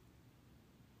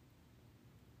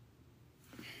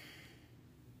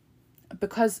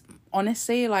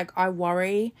honestly, like, I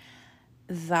worry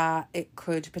that it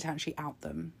could potentially out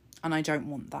them. And I don't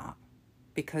want that,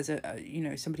 because, you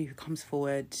know, somebody who comes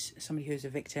forward, somebody who's a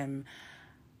victim,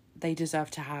 they deserve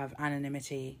to have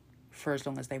anonymity for as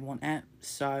long as they want it.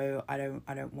 So I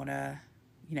don't want to,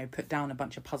 you know, put down a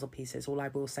bunch of puzzle pieces. All I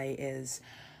will say is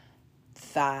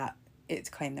that it's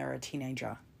claimed they were a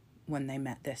teenager when they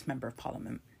met this member of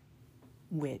parliament,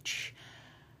 which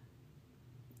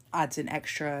adds an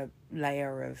extra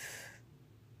layer of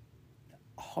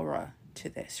horror to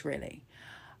this, really.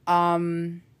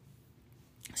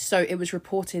 So it was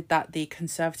reported that the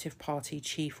Conservative Party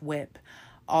chief whip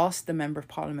asked the member of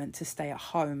parliament to stay at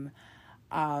home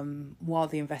while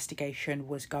the investigation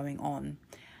was going on.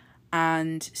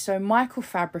 And so Michael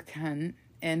Fabricant,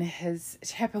 in his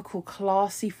typical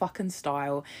classy fucking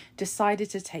style, decided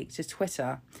to take to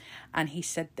Twitter, and he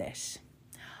said this: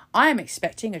 "I am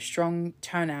expecting a strong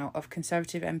turnout of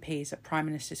Conservative MPs at Prime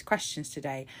Minister's questions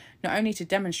today, not only to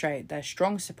demonstrate their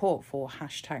strong support for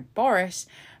 #Boris,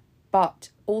 but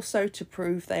also to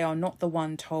prove they are not the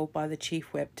one told by the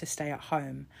chief whip to stay at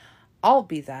home. I'll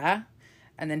be there."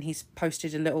 And then he's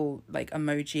posted a little like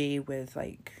emoji with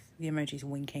like the emoji's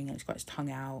winking and it's got his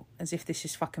tongue out, as if this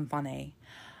is fucking funny.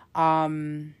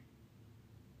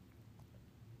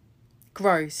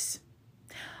 Gross.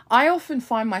 I often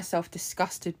find myself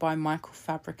disgusted by Michael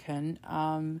Fabricant,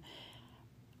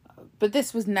 but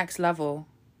this was next level.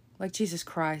 Like, Jesus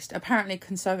Christ. Apparently,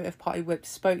 Conservative Party whip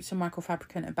spoke to Michael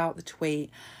Fabricant about the tweet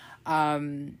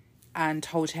and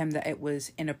told him that it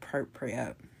was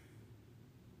inappropriate.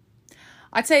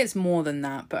 I'd say it's more than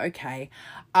that, but okay.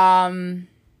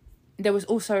 There was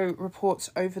also reports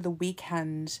over the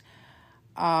weekend.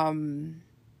 I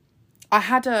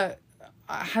had a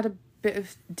bit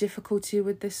of difficulty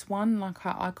with this one, like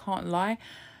I can't lie,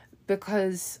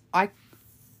 because I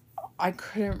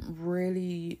couldn't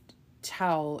really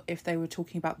tell if they were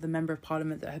talking about the member of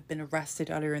parliament that had been arrested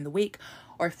earlier in the week,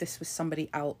 or if this was somebody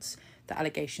else that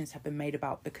allegations have been made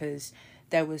about, because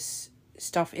there was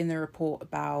stuff in the report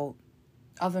about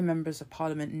other members of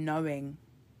parliament knowing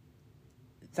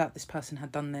that this person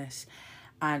had done this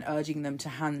and urging them to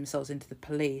hand themselves into the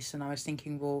police. And I was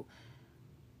thinking, well,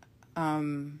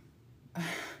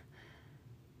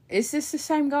 is this the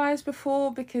same guy as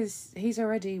before? Because he's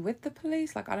already with the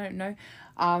police. Like, I don't know.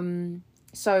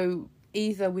 So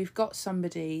either we've got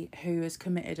somebody who has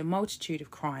committed a multitude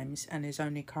of crimes and is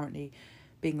only currently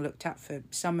being looked at for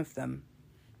some of them,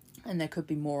 and there could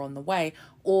be more on the way,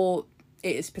 or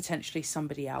it is potentially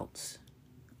somebody else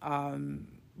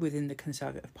within the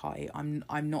Conservative Party. I'm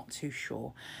not too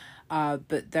sure.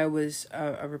 But there was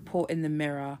a report in the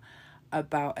Mirror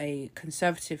about a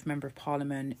Conservative member of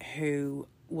parliament who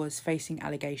was facing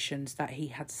allegations that he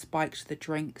had spiked the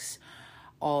drinks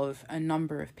of a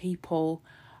number of people,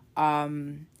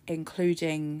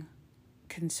 including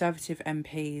Conservative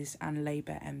MPs and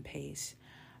Labour MPs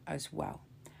as well.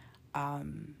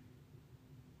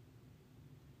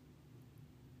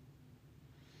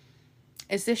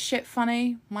 Is this shit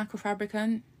funny, Michael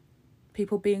Fabricant?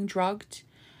 People being drugged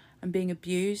and being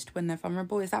abused when they're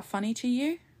vulnerable, is that funny to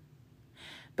you?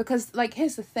 Because, like,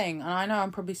 here's the thing, and I know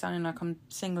I'm probably sounding like I'm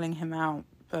singling him out,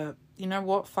 but you know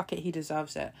what? Fuck it, he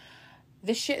deserves it.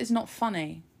 This shit is not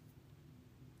funny.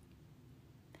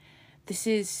 This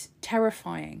is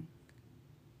terrifying.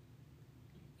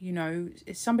 You know,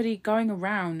 it's somebody going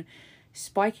around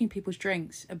spiking people's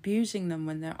drinks, abusing them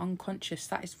when they're unconscious.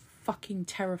 That is fucking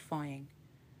terrifying.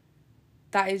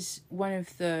 That is one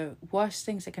of the worst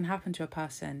things that can happen to a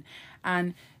person.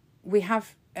 And we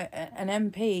have an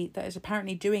MP that is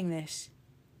apparently doing this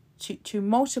to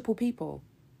multiple people.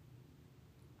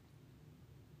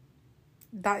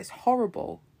 That is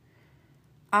horrible.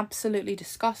 Absolutely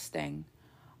disgusting.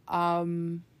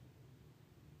 And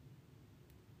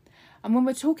when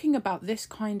we're talking about this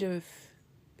kind of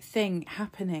thing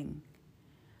happening,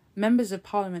 members of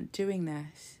parliament doing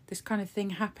this kind of thing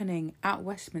happening at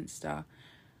Westminster,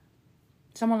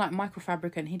 someone like Michael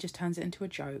Fabricant, he just turns it into a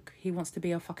joke. He wants to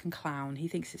be a fucking clown. He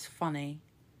thinks it's funny.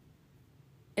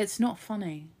 It's not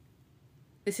funny.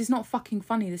 This is not fucking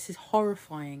funny. This is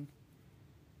horrifying.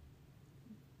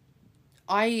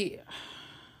 I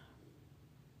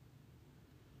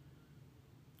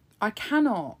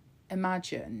cannot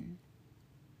imagine.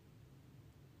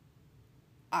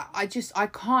 I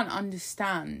can't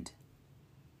understand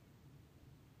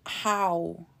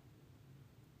how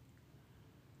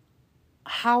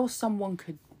someone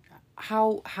could,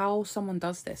 how someone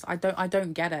does this. I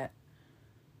don't get it.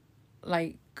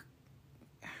 Like,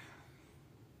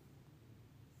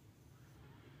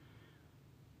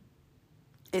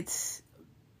 it's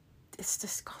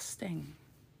disgusting.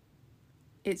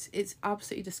 It's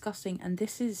absolutely disgusting. And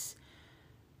this is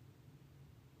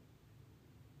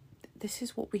this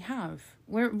is what we have.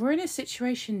 We're in a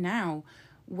situation now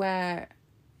where,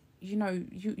 you know,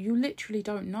 you literally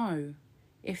don't know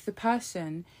if the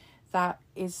person that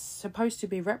is supposed to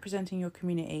be representing your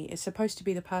community is supposed to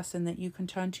be the person that you can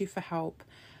turn to for help.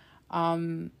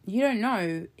 You don't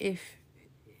know if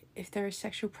they're a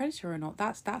sexual predator or not.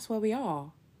 That's where we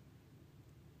are.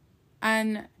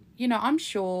 And, you know, I'm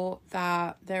sure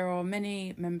that there are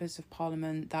many members of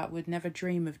parliament that would never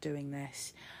dream of doing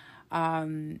this.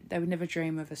 They would never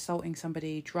dream of assaulting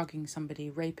somebody, drugging somebody,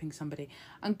 raping somebody.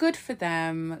 And good for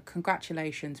them,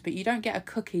 congratulations. But you don't get a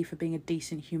cookie for being a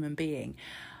decent human being.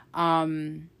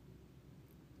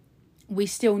 We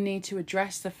still need to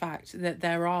address the fact that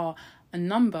there are a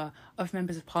number of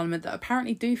members of parliament that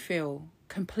apparently do feel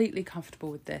completely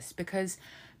comfortable with this. Because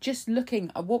just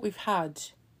looking at what we've had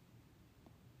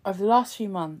over the last few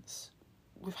months,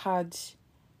 we've had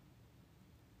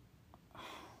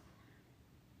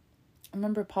a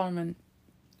member of parliament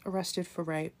arrested for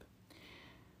rape.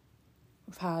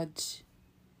 We've had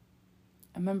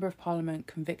a member of parliament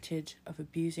convicted of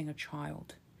abusing a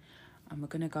child. And we're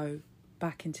going to go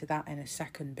back into that in a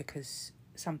second because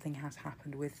something has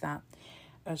happened with that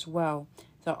as well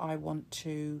that I want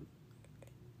to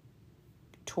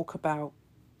talk about.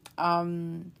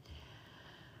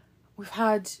 We've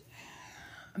had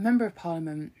a member of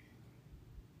parliament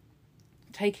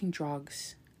taking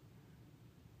drugs,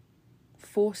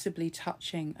 forcibly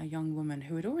touching a young woman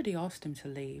who had already asked him to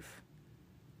leave.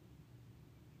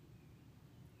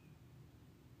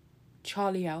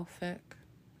 Charlie Elphick,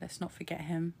 let's not forget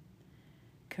him,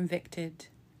 convicted,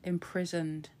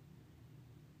 imprisoned.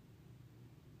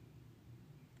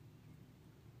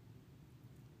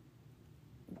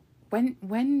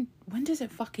 When does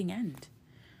it fucking end?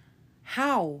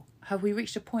 How have we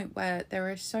reached a point where there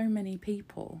are so many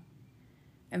people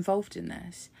involved in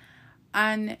this?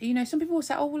 And, you know, some people will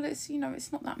say, oh, well, it's, you know,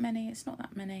 it's not that many.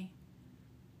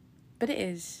 But it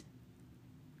is.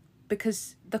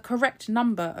 Because the correct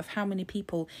number of how many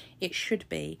people it should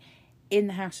be in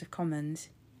the House of Commons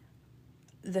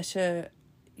that are,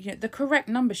 you know, the correct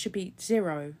number should be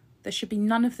 0. There should be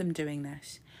none of them doing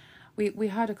this. We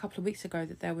heard a couple of weeks ago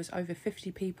that there was over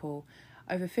 50 people,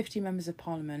 over 50 members of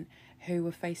parliament who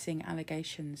were facing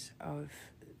allegations of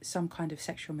some kind of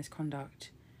sexual misconduct.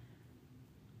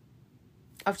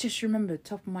 I've just remembered,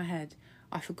 top of my head,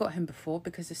 I forgot him before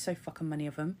because there's so fucking many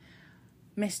of them.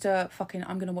 Mr. fucking,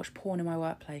 I'm going to watch porn in my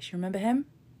workplace. You remember him?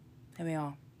 There we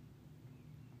are.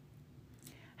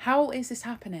 How is this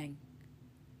happening?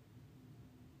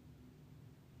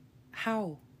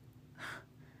 How?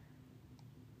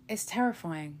 It's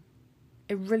terrifying.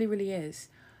 It really, really is.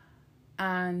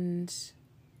 And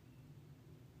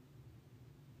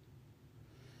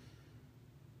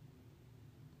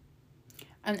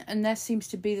there seems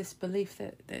to be this belief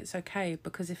that it's okay,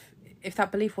 because if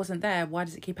that belief wasn't there, why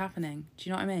does it keep happening? Do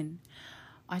you know what I mean?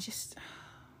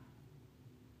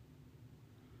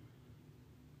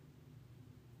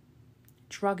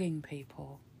 Drugging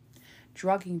people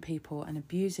and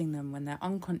abusing them when they're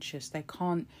unconscious, they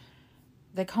can't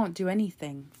do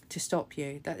anything to stop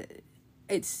you. That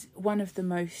it's one of the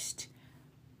most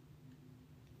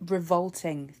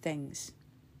revolting things.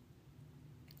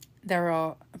 There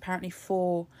are apparently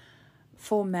four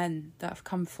men that have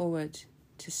come forward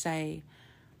to say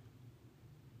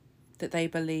that they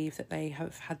believe that they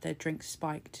have had their drinks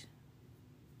spiked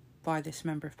by this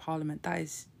member of parliament.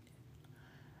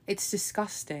 It's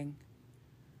disgusting.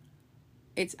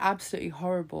 It's absolutely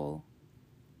horrible.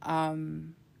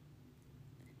 And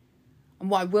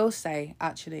what I will say,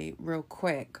 actually, real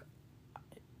quick,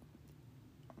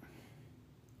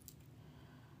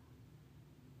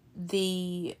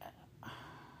 the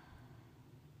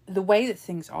way that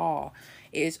things are,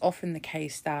 it is often the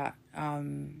case that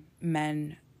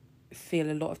men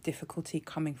feel a lot of difficulty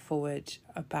coming forward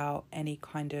about any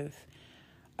kind of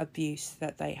abuse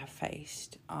that they have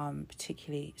faced,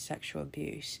 particularly sexual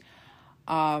abuse.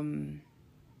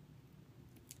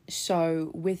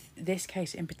 So with this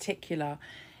case in particular,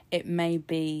 it may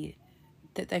be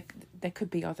that there could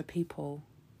be other people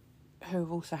who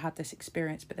have also had this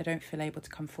experience, but they don't feel able to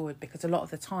come forward, because a lot of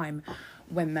the time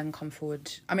when men come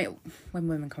forward, when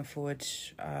women come forward,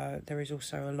 there is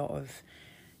also a lot of,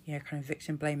 you know, kind of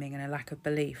victim blaming and a lack of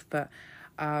belief. But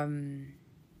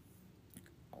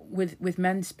with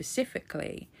men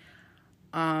specifically,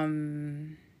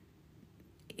 it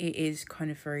is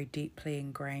kind of very deeply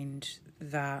ingrained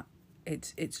that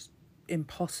it's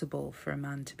impossible for a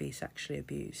man to be sexually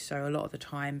abused. So a lot of the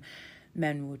time,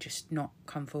 men will just not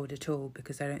come forward at all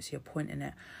because they don't see a point in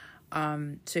it.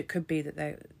 So it could be that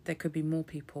there could be more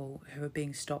people who are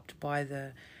being stopped by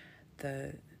the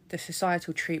the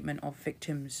societal treatment of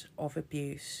victims of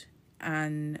abuse.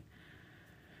 And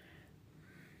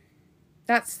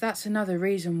that's another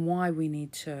reason why we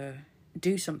need to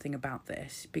do something about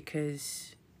this,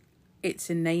 because it's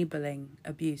enabling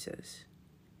abusers,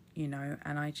 you know.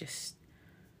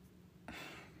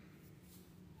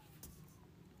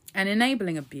 And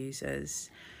enabling abusers,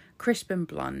 Crispin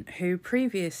Blunt, who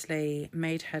previously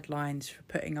made headlines for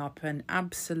putting up an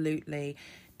absolutely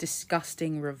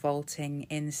disgusting, revolting,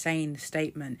 insane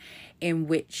statement in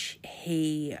which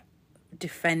he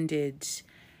defended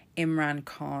Imran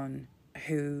Khan,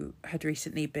 who had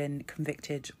recently been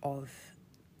convicted of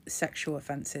sexual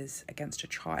offences against a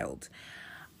child.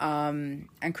 And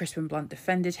Crispin Blunt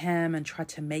defended him and tried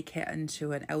to make it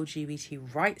into an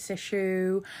LGBT rights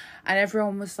issue. And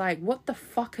everyone was like, what the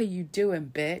fuck are you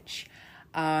doing, bitch?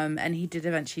 And he did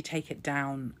eventually take it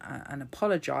down and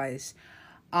apologise.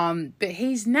 But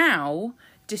he's now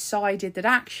decided that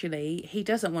actually he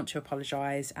doesn't want to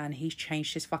apologise, and he's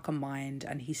changed his fucking mind,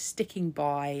 and he's sticking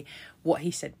by what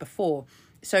he said before.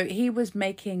 So he was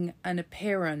making an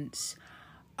appearance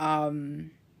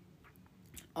on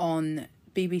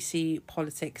BBC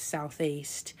Politics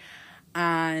Southeast,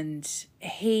 and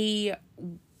he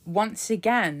once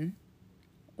again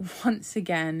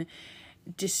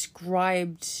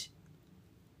described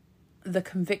the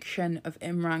conviction of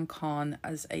Imran Khan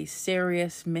as a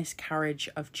serious miscarriage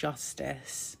of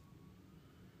justice.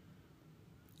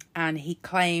 And he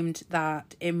claimed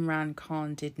that Imran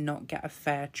Khan did not get a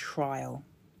fair trial.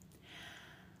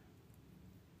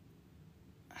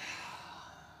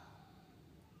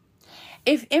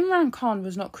 If Imran Khan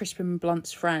was not Crispin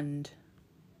Blunt's friend,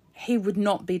 he would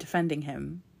not be defending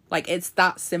him. Like, it's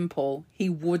that simple. He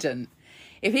wouldn't.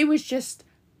 If he was just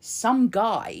some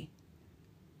guy,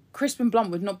 Crispin Blunt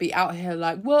would not be out here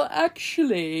like, well,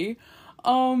 actually,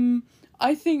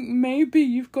 I think maybe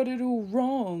you've got it all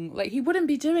wrong. Like, he wouldn't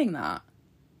be doing that.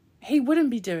 He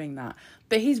wouldn't be doing that.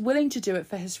 But he's willing to do it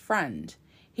for his friend.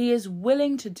 He is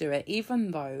willing to do it even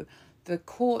though the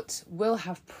court will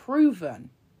have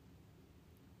proven,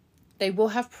 they will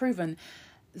have proven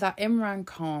that Imran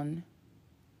Khan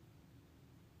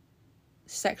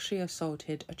sexually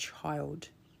assaulted a child.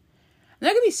 And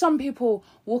there could be some people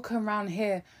walking around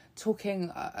here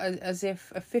talking as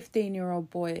if a 15-year-old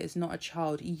boy is not a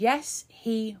child. Yes,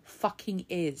 he fucking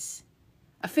is.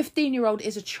 A 15-year-old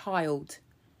is a child.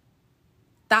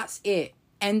 That's it.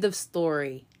 End of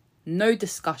story. No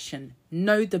discussion.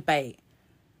 No debate.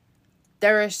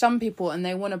 There are some people, and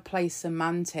they want to play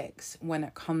semantics when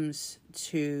it comes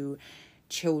to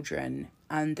children,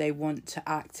 and they want to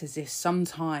act as if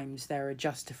sometimes there are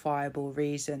justifiable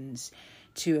reasons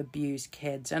to abuse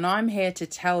kids. And I'm here to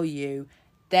tell you,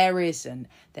 there isn't.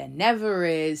 There never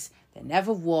is. There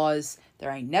never was. There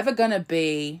ain't never gonna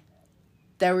be.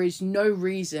 There is no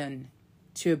reason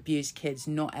to abuse kids,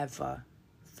 not ever.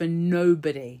 For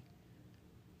nobody.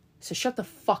 So shut the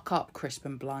fuck up,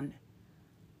 Crispin Blunt.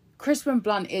 Crispin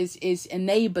Blunt is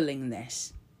enabling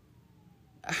this.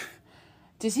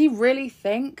 Does he really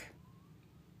think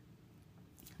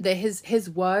that his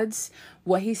words,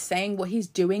 what he's saying, what he's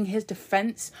doing, his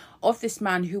defense of this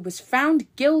man who was found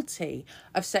guilty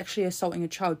of sexually assaulting a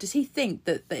child, does he think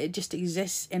that it just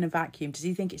exists in a vacuum? Does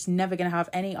he think it's never going to have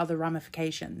any other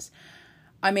ramifications?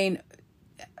 I mean,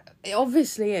 it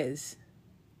obviously is.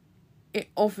 It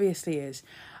obviously is.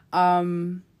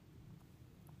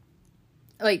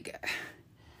 Like,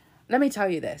 let me tell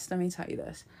you this.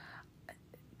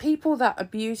 People that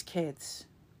abuse kids,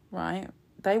 right?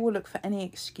 They will look for any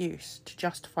excuse to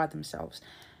justify themselves.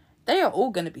 They are all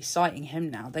going to be citing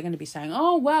him now. They're going to be saying,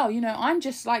 oh, well, you know, I'm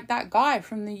just like that guy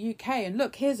from the UK. And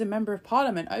look, here's a member of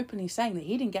parliament openly saying that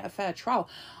he didn't get a fair trial.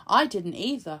 I didn't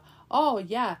either. Oh,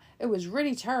 yeah, it was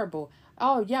really terrible.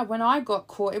 Oh, yeah, when I got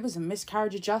caught, it was a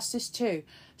miscarriage of justice too.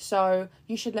 So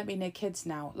you should let me near kids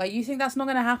now. Like, you think that's not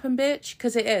going to happen, bitch?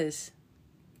 Because it is.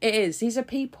 It is. These are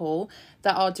people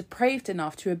that are depraved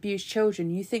enough to abuse children.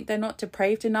 You think they're not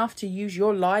depraved enough to use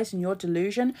your lies and your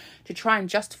delusion to try and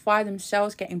justify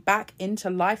themselves getting back into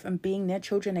life and being near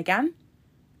children again?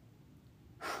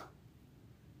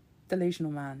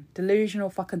 Delusional man. Delusional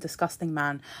fucking disgusting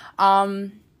man.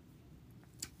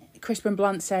 Crispin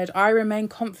Blunt said, I remain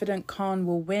confident Khan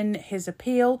will win his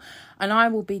appeal and I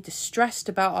will be distressed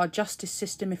about our justice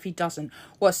system if he doesn't.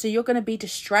 What, so you're going to be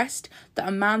distressed that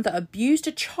a man that abused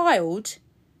a child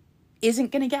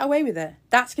isn't going to get away with it?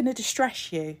 That's going to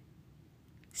distress you?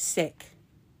 Sick.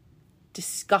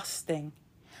 Disgusting.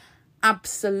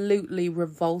 Absolutely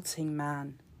revolting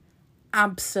man.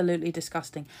 absolutely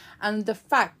disgusting. And the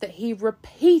fact that he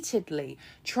repeatedly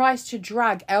tries to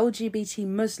drag LGBT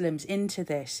Muslims into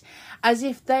this, as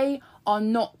if they are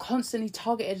not constantly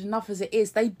targeted enough as it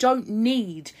is. They don't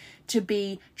need to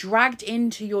be dragged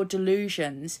into your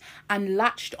delusions and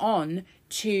latched on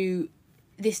to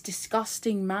this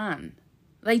disgusting man.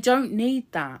 They don't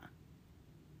need that.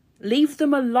 Leave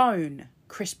them alone,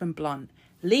 Crispin Blunt.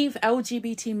 Leave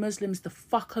LGBT Muslims the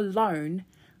fuck alone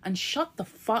and shut the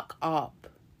fuck up.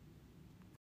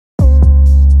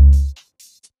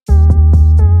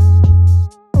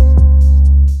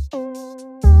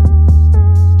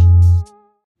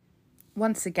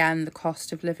 Once again, the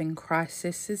cost of living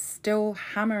crisis is still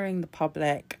hammering the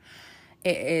public.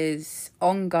 It is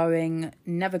ongoing,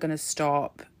 never going to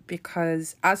stop,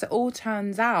 because as it all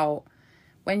turns out,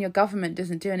 when your government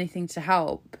doesn't do anything to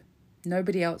help,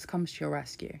 nobody else comes to your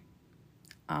rescue.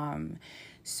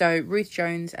 So Ruth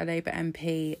Jones, a Labour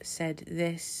MP, said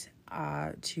this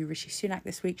to Rishi Sunak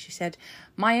this week. She said,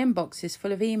 "My inbox is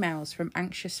full of emails from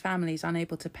anxious families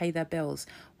unable to pay their bills.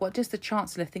 What does the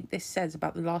Chancellor think this says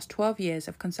about the last 12 years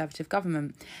of Conservative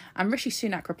government?" And Rishi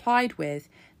Sunak replied with,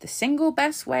 "The single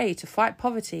best way to fight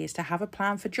poverty is to have a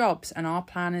plan for jobs, and our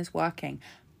plan is working."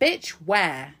 Bitch,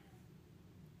 where?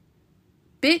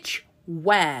 Bitch,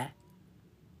 where?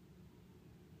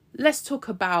 Let's talk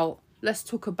about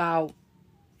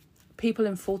people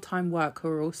in full-time work who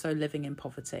are also living in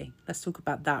poverty. Let's talk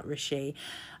about that, Rishi.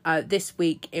 This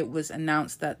week, it was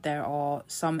announced that there are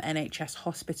some NHS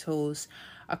hospitals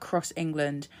across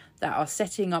England that are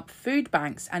setting up food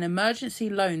banks and emergency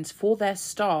loans for their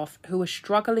staff who are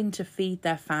struggling to feed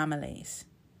their families.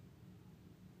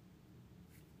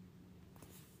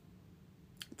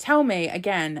 Tell me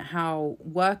again how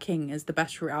working is the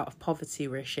best route out of poverty,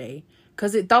 Rishi,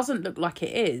 because it doesn't look like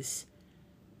it is.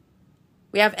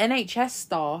 We have NHS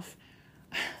staff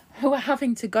who are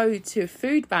having to go to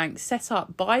food banks set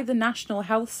up by the National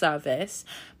Health Service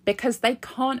because they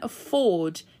can't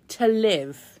afford to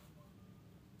live.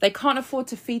 They can't afford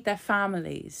to feed their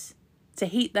families, to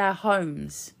heat their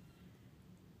homes.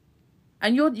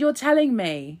 And you're telling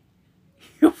me,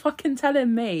 you're fucking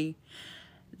telling me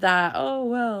that, oh,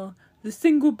 well, the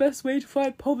single best way to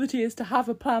fight poverty is to have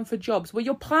a plan for jobs. Well,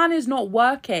 your plan is not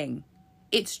working.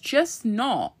 It's just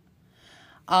not.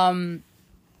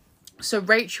 So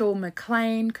Rachel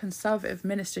Maclean, Conservative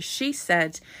minister, she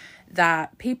said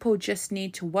that people just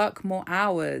need to work more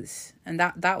hours and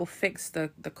that will fix the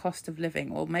cost of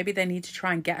living. Or maybe they need to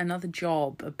try and get another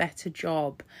job, a better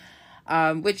job,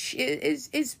 which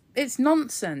is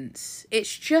nonsense.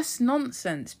 It's just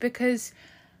nonsense because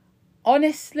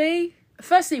honestly,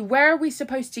 firstly, where are we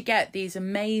supposed to get these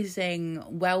amazing,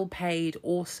 well-paid,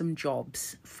 awesome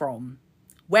jobs from?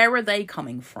 Where are they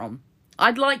coming from?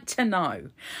 I'd like to know,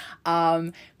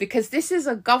 because this is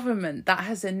a government that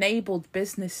has enabled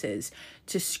businesses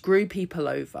to screw people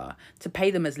over, to pay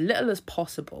them as little as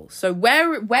possible. So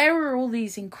where are all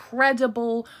these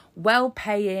incredible,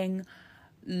 well-paying,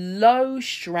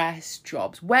 low-stress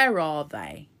jobs? Where are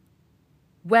they?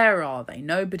 Where are they?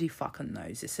 Nobody fucking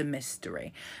knows. It's a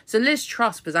mystery. So Liz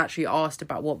Truss was actually asked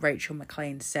about what Rachel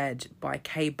Maclean said by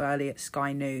Kay Burley at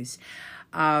Sky News.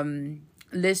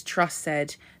 Liz Truss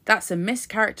said, "That's a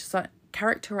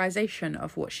mischaracterization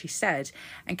of what she said."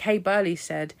 And Kay Burley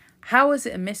said, "How is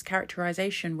it a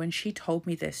mischaracterization when she told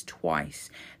me this twice?"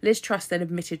 Liz Truss then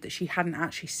admitted that she hadn't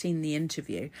actually seen the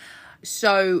interview.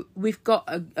 So we've got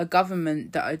a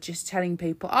government that are just telling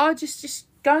people, oh, just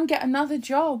go and get another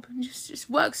job and just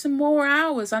work some more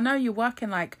hours. I know you're working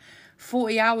like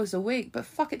 40 hours a week, but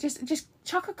fuck it, just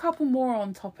chuck a couple more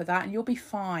on top of that and you'll be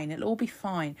fine. It'll all be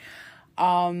fine.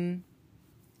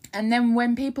 And then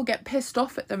when people get pissed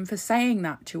off at them for saying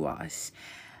that to us,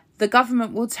 the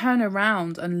government will turn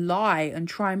around and lie and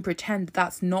try and pretend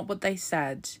that's not what they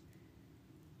said.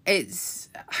 It's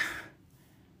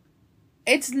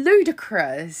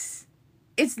ludicrous.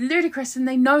 It's ludicrous and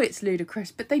they know it's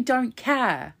ludicrous, but they don't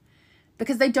care.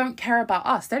 Because they don't care about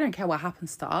us. They don't care what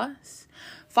happens to us.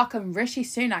 Fucking Rishi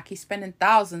Sunak, he's spending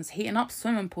thousands heating up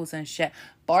swimming pools and shit.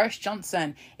 Boris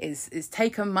Johnson is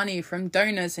taking money from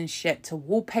donors and shit to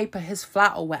wallpaper his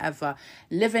flat or whatever,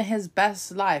 living his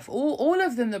best life. All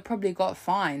of them that probably got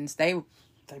fines, they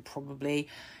probably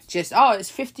just, oh, it's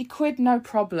 50 quid, no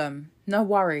problem, no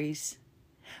worries.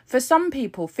 For some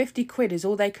people, 50 quid is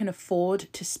all they can afford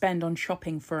to spend on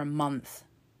shopping for a month.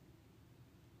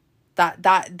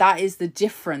 That is the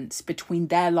difference between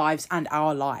their lives and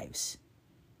our lives.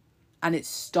 And it's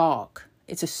stark.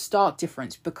 It's a stark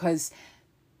difference because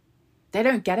they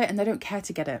don't get it and they don't care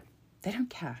to get it. They don't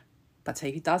care. But I tell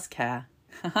you who does care.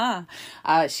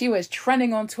 She was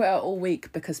trending on Twitter all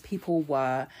week because people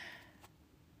were,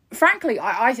 frankly,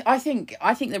 I think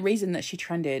the reason that she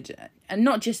trended, and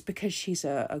not just because she's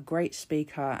a great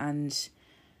speaker and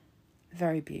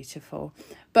very beautiful,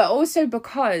 but also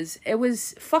because it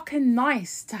was fucking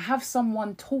nice to have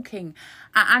someone talking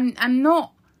and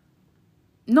not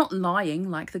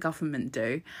lying like the government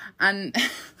do, and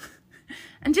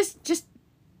and just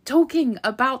talking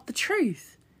about the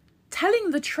truth,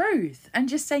 telling the truth, and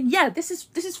just saying, yeah, this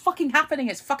is fucking happening,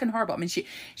 it's fucking horrible. I mean, she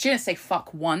didn't say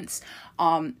fuck once.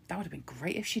 That would have been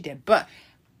great if she did, but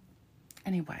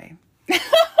anyway.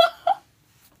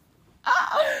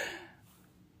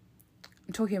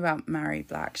 I'm talking about Mhairi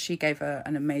Black. She gave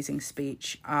an amazing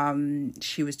speech.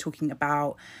 She was talking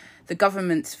about the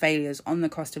government's failures on the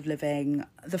cost of living,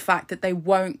 the fact that they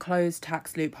won't close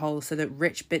tax loopholes so that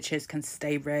rich bitches can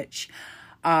stay rich.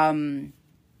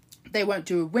 They won't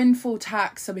do a windfall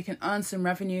tax so we can earn some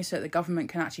revenue so that the government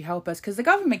can actually help us. Because the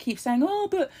government keeps saying, oh,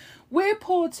 but we're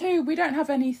poor too, we don't have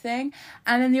anything.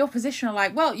 And then the opposition are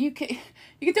like, well, you could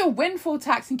do a windfall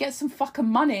tax and get some fucking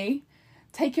money.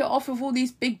 Take it off of all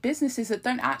these big businesses that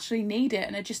don't actually need it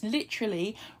and are just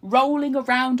literally rolling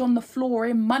around on the floor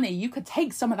in money. You could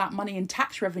take some of that money in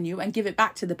tax revenue and give it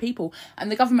back to the people.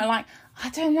 And the government are like,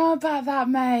 I don't know about that,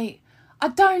 mate. I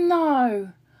don't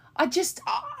know. I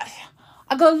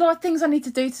got a lot of things I need to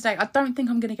do today. I don't think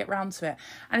I'm going to get round to it.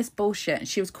 And it's bullshit. And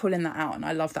she was calling that out. And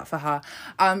I love that for her.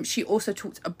 She also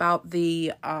talked about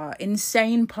the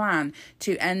insane plan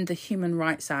to end the Human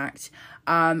Rights Act.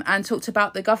 And talked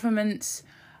about the government's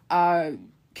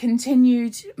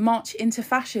continued march into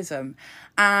fascism.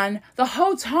 And the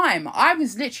whole time I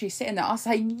was literally sitting there, I was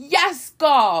like, yes,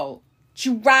 girl,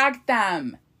 drag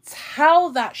them, tell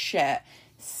that shit,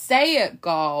 say it,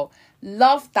 girl,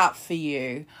 love that for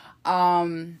you.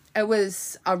 It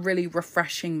was a really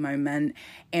refreshing moment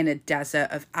in a desert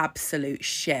of absolute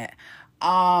shit.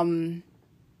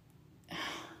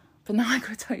 But now I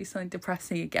gotta tell you something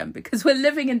depressing again, because we're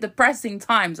living in depressing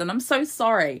times and I'm so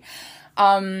sorry.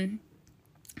 There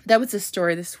was a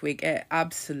story this week. It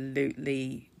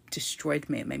absolutely destroyed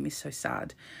me. It made me so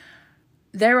sad.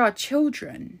 There are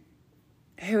children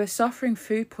who are suffering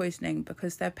food poisoning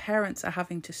because their parents are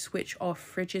having to switch off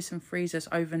fridges and freezers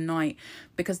overnight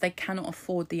because they cannot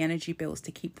afford the energy bills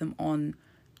to keep them on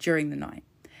during the night.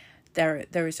 There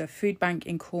is a food bank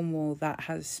in Cornwall that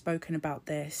has spoken about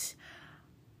this.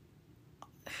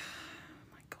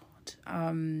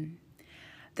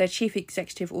 Their chief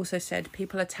executive also said,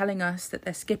 people are telling us that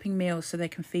they're skipping meals so they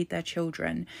can feed their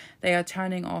children. They are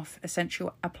turning off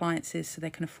essential appliances so they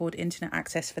can afford internet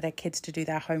access for their kids to do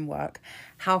their homework.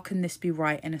 How can this be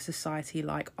right in a society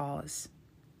like ours?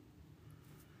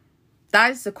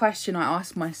 That is the question I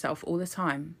ask myself all the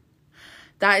time.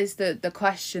 That is the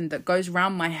question that goes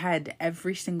round my head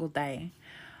every single day.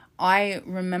 I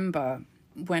remember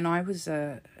when I was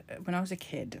a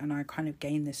kid and I kind of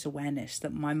gained this awareness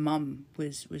that my mum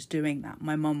was doing that.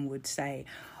 My mum would say,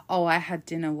 oh, I had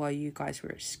dinner while you guys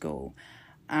were at school.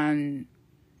 And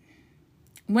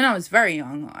when I was very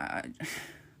young, I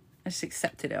just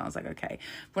accepted it. I was like, okay.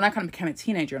 When I kind of became a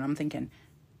teenager and I'm thinking,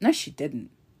 no, she didn't.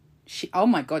 Oh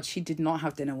my God, she did not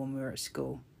have dinner when we were at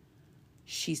school.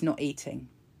 She's not eating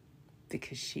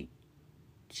because she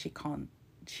can't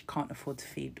afford to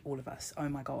feed all of us. Oh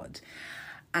my God.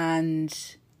 And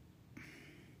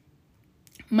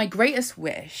my greatest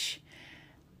wish,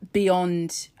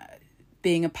 beyond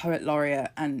being a poet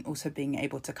laureate and also being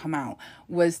able to come out,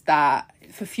 was that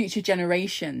for future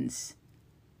generations,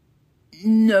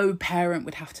 no parent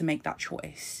would have to make that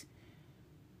choice.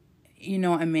 You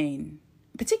know what I mean?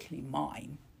 Particularly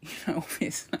mine,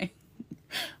 obviously.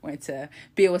 Wanted to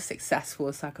be all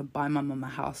successful so I could buy my mum a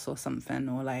house or something,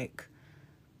 or like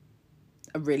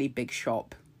a really big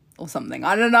shop or something.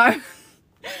 I don't know.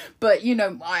 But,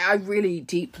 I really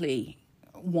deeply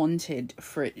wanted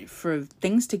for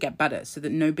things to get better so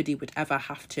that nobody would ever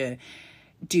have to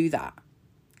do that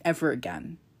ever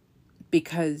again.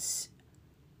 Because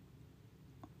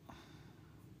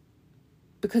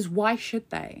why should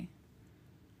they?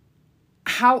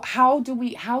 How do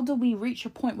we reach a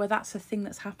point where that's a thing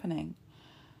that's happening?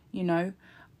 It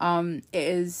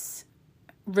is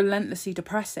relentlessly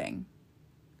depressing.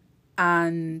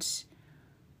 And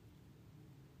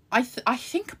I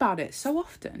think about it so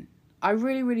often. I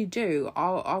really, really do.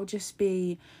 I'll just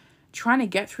be trying to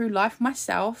get through life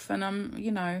myself, and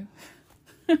I'm,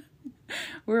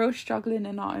 we're all struggling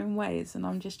in our own ways, and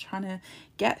I'm just trying to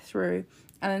get through.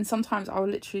 And then sometimes I'll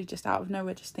literally just out of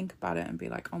nowhere just think about it and be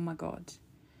like, oh my God.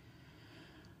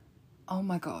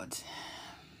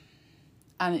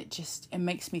 And it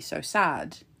makes me so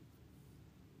sad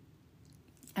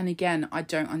And again, I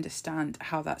don't understand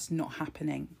how that's not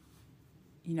happening,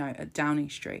 you know, at Downing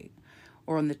Street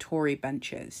or on the Tory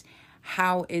benches.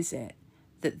 How is it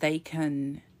that they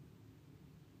can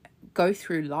go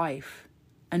through life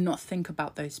and not think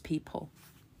about those people?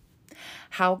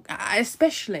 How,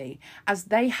 especially as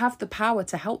they have the power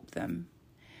to help them.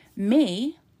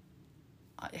 Me,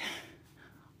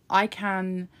 I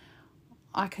can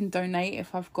donate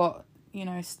if I've got, you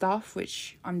know, stuff,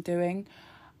 which I'm doing.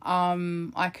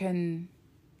 I can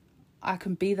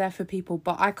be there for people,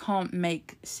 but I can't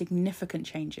make significant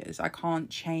changes. I can't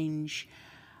change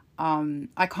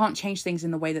things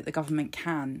in the way that the government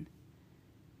can.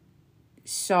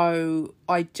 So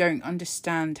I don't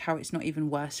understand how it's not even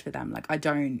worse for them. I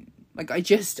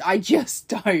just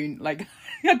don't, like,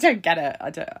 I don't get it.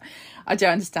 I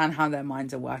don't understand how their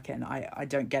minds are working. I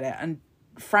don't get it. And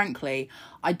frankly,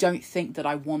 I don't think that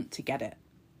I want to get it.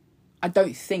 I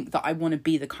don't think that I want to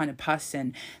be the kind of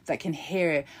person that can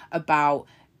hear about,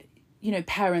 you know,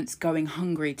 parents going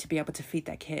hungry to be able to feed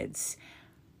their kids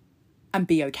and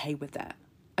be okay with that.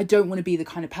 I don't want to be the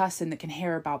kind of person that can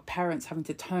hear about parents having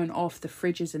to turn off the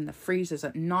fridges and the freezers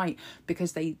at night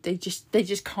because they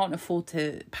just can't afford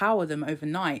to power them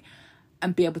overnight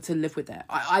and be able to live with it.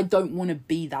 I don't want to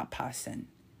be that person,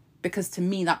 because to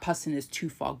me that person is too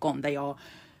far gone. They are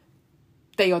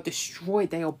destroyed.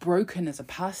 They are broken as a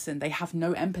person. They have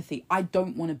no empathy. I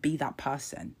don't want to be that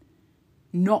person.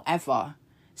 Not ever.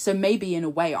 So maybe in a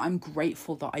way I'm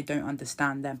grateful that I don't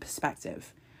understand their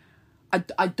perspective.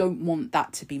 I don't want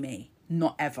that to be me.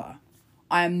 Not ever.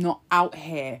 I am not out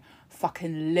here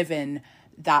fucking living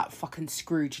that fucking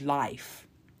Scrooge life.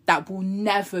 That will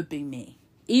never be me.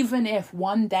 Even if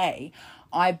one day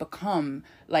I become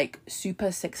like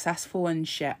super successful and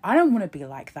shit, I don't want to be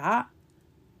like that.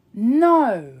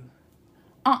 No.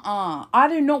 I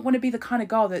do not want to be the kind of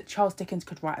girl that Charles Dickens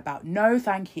could write about. No,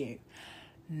 thank you.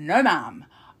 No, ma'am.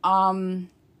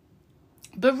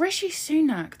 But Rishi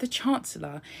Sunak, the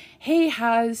Chancellor, he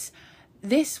has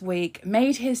this week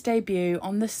made his debut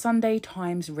on the Sunday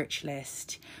Times Rich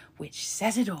List, which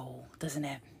says it all, doesn't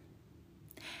it?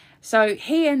 So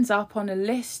he ends up on a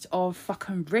list of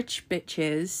fucking rich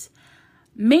bitches.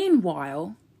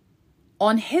 Meanwhile,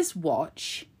 on his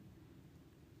watch,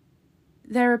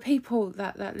 there are people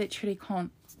that literally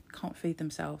can't feed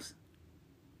themselves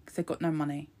because they've got no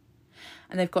money.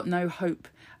 And they've got no hope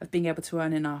of being able to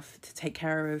earn enough to take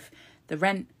care of the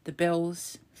rent, the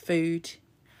bills, food.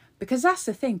 Because that's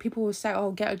the thing. People will say,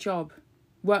 oh, get a job,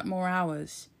 work more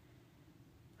hours.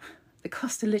 The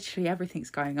cost of literally everything's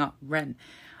going up. Rent,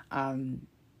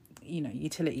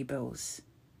 utility bills.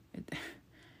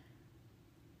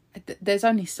 There's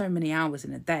only so many hours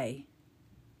in a day.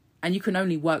 And you can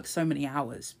only work so many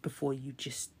hours before you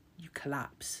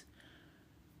collapse.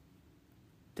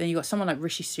 Then you got someone like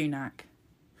Rishi Sunak,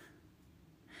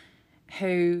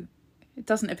 who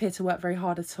doesn't appear to work very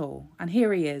hard at all. And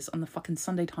here he is on the fucking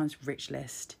Sunday Times Rich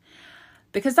List.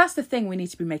 Because that's the thing we need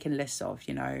to be making lists of,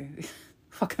 you know.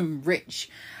 Fucking rich,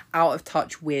 out of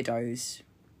touch weirdos.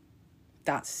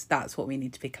 That's what we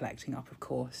need to be collecting up, of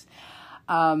course.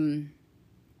 And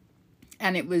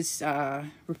it was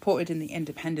reported in The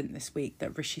Independent this week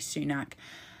that Rishi Sunak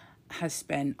has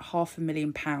spent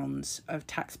 £500,000 of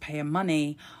taxpayer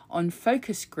money on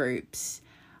focus groups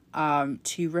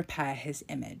to repair his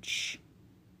image.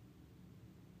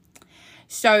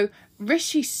 So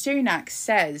Rishi Sunak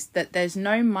says that there's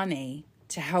no money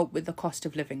to help with the cost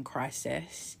of living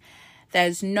crisis.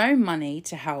 There's no money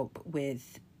to help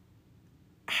with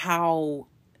how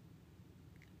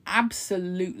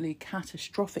absolutely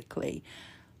catastrophically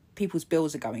people's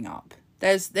bills are going up.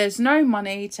 There's no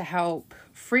money to help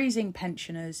freezing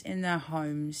pensioners in their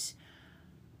homes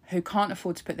who can't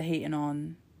afford to put the heating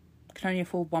on, can only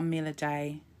afford one meal a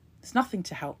day. There's nothing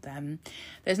to help them.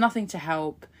 There's nothing to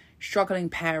help struggling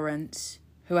parents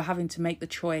who are having to make the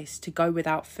choice to go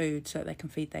without food so that they can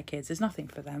feed their kids. There's nothing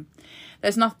for them.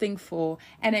 There's nothing for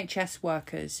NHS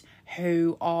workers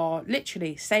who are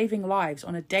literally saving lives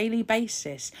on a daily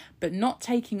basis, but not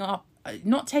taking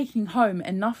home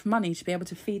enough money to be able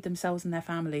to feed themselves and their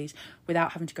families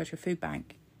without having to go to a food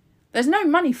bank. There's no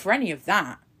money for any of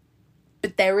that.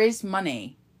 But there is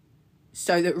money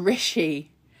so that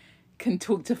Rishi can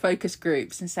talk to focus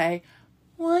groups and say,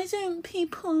 why don't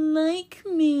people like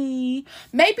me?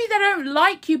 Maybe they don't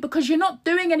like you because you're not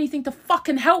doing anything to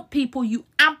fucking help people, you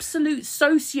absolute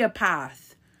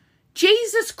sociopath.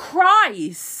 Jesus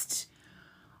Christ.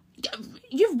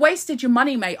 You've wasted your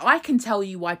money, mate. I can tell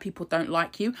you why people don't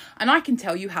like you, and I can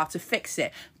tell you how to fix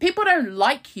it. People don't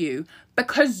like you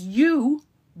because you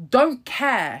don't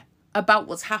care about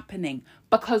what's happening,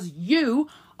 because you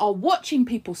are watching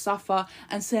people suffer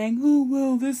and saying, oh,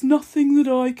 well, there's nothing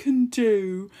that I can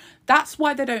do. That's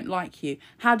why they don't like you.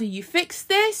 How do you fix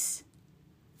this?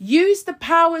 Use the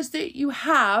powers that you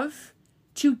have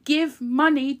to give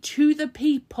money to the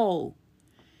people.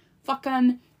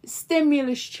 Fucking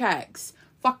stimulus checks.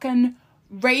 Fucking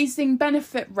raising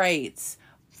benefit rates.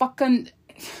 Fucking...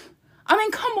 I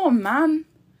mean, come on, man.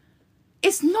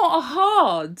 It's not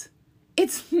hard.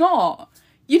 It's not.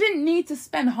 You didn't need to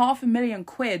spend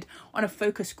 £500,000 on a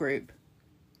focus group.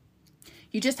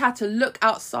 You just had to look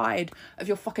outside of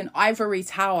your fucking ivory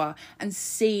tower and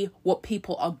see what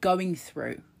people are going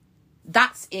through.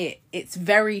 That's it. It's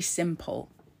very simple.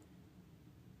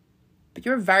 But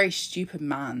you're a very stupid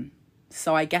man.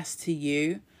 So I guess to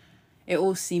you, it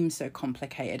all seems so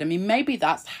complicated. I mean, maybe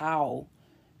that's how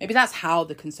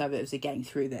the Conservatives are getting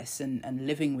through this and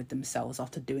living with themselves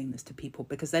after doing this to people,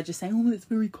 because they're just saying, oh, it's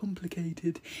very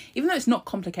complicated. Even though it's not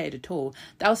complicated at all,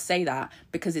 they'll say that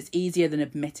because it's easier than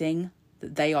admitting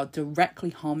that they are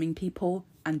directly harming people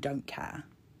and don't care.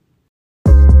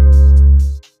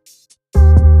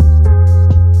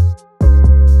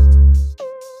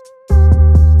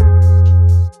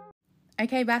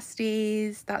 Okay,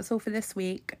 besties, that's all for this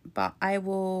week, but I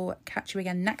will catch you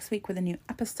again next week with a new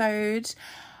episode.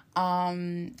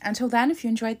 Until then, if you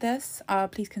enjoyed this,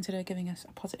 please consider giving us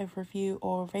a positive review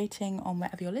or rating on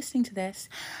wherever you're listening to this,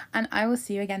 and I will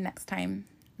see you again next time.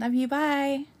 Love you,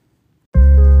 bye.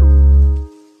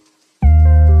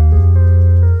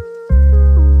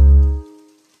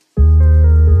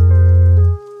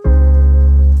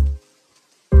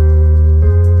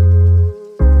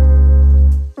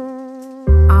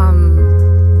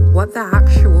 What the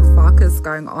actual fuck is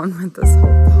going on with this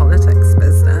whole politics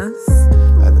business?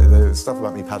 The stuff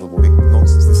about me paddleboarding,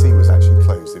 nonsense. The sea was actually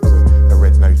closed. It was a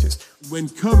red notice. When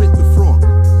Kermit the Frog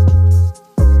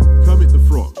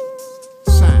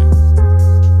sang,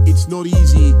 "It's not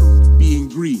easy being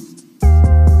green." Do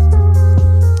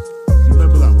you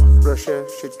remember that one? Russia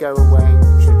should go away,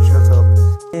 should shut up.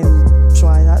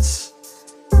 Try, that's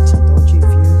a dodgy view.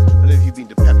 I don't know if you've been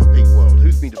to Peppa Pig World.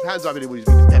 Who's been to... Hands up anybody's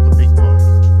been to Peppa Pig World.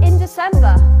 In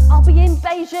December, I'll be in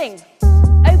Beijing,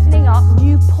 opening up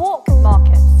new pork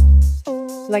markets.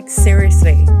 Like,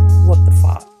 seriously, what the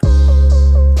fuck?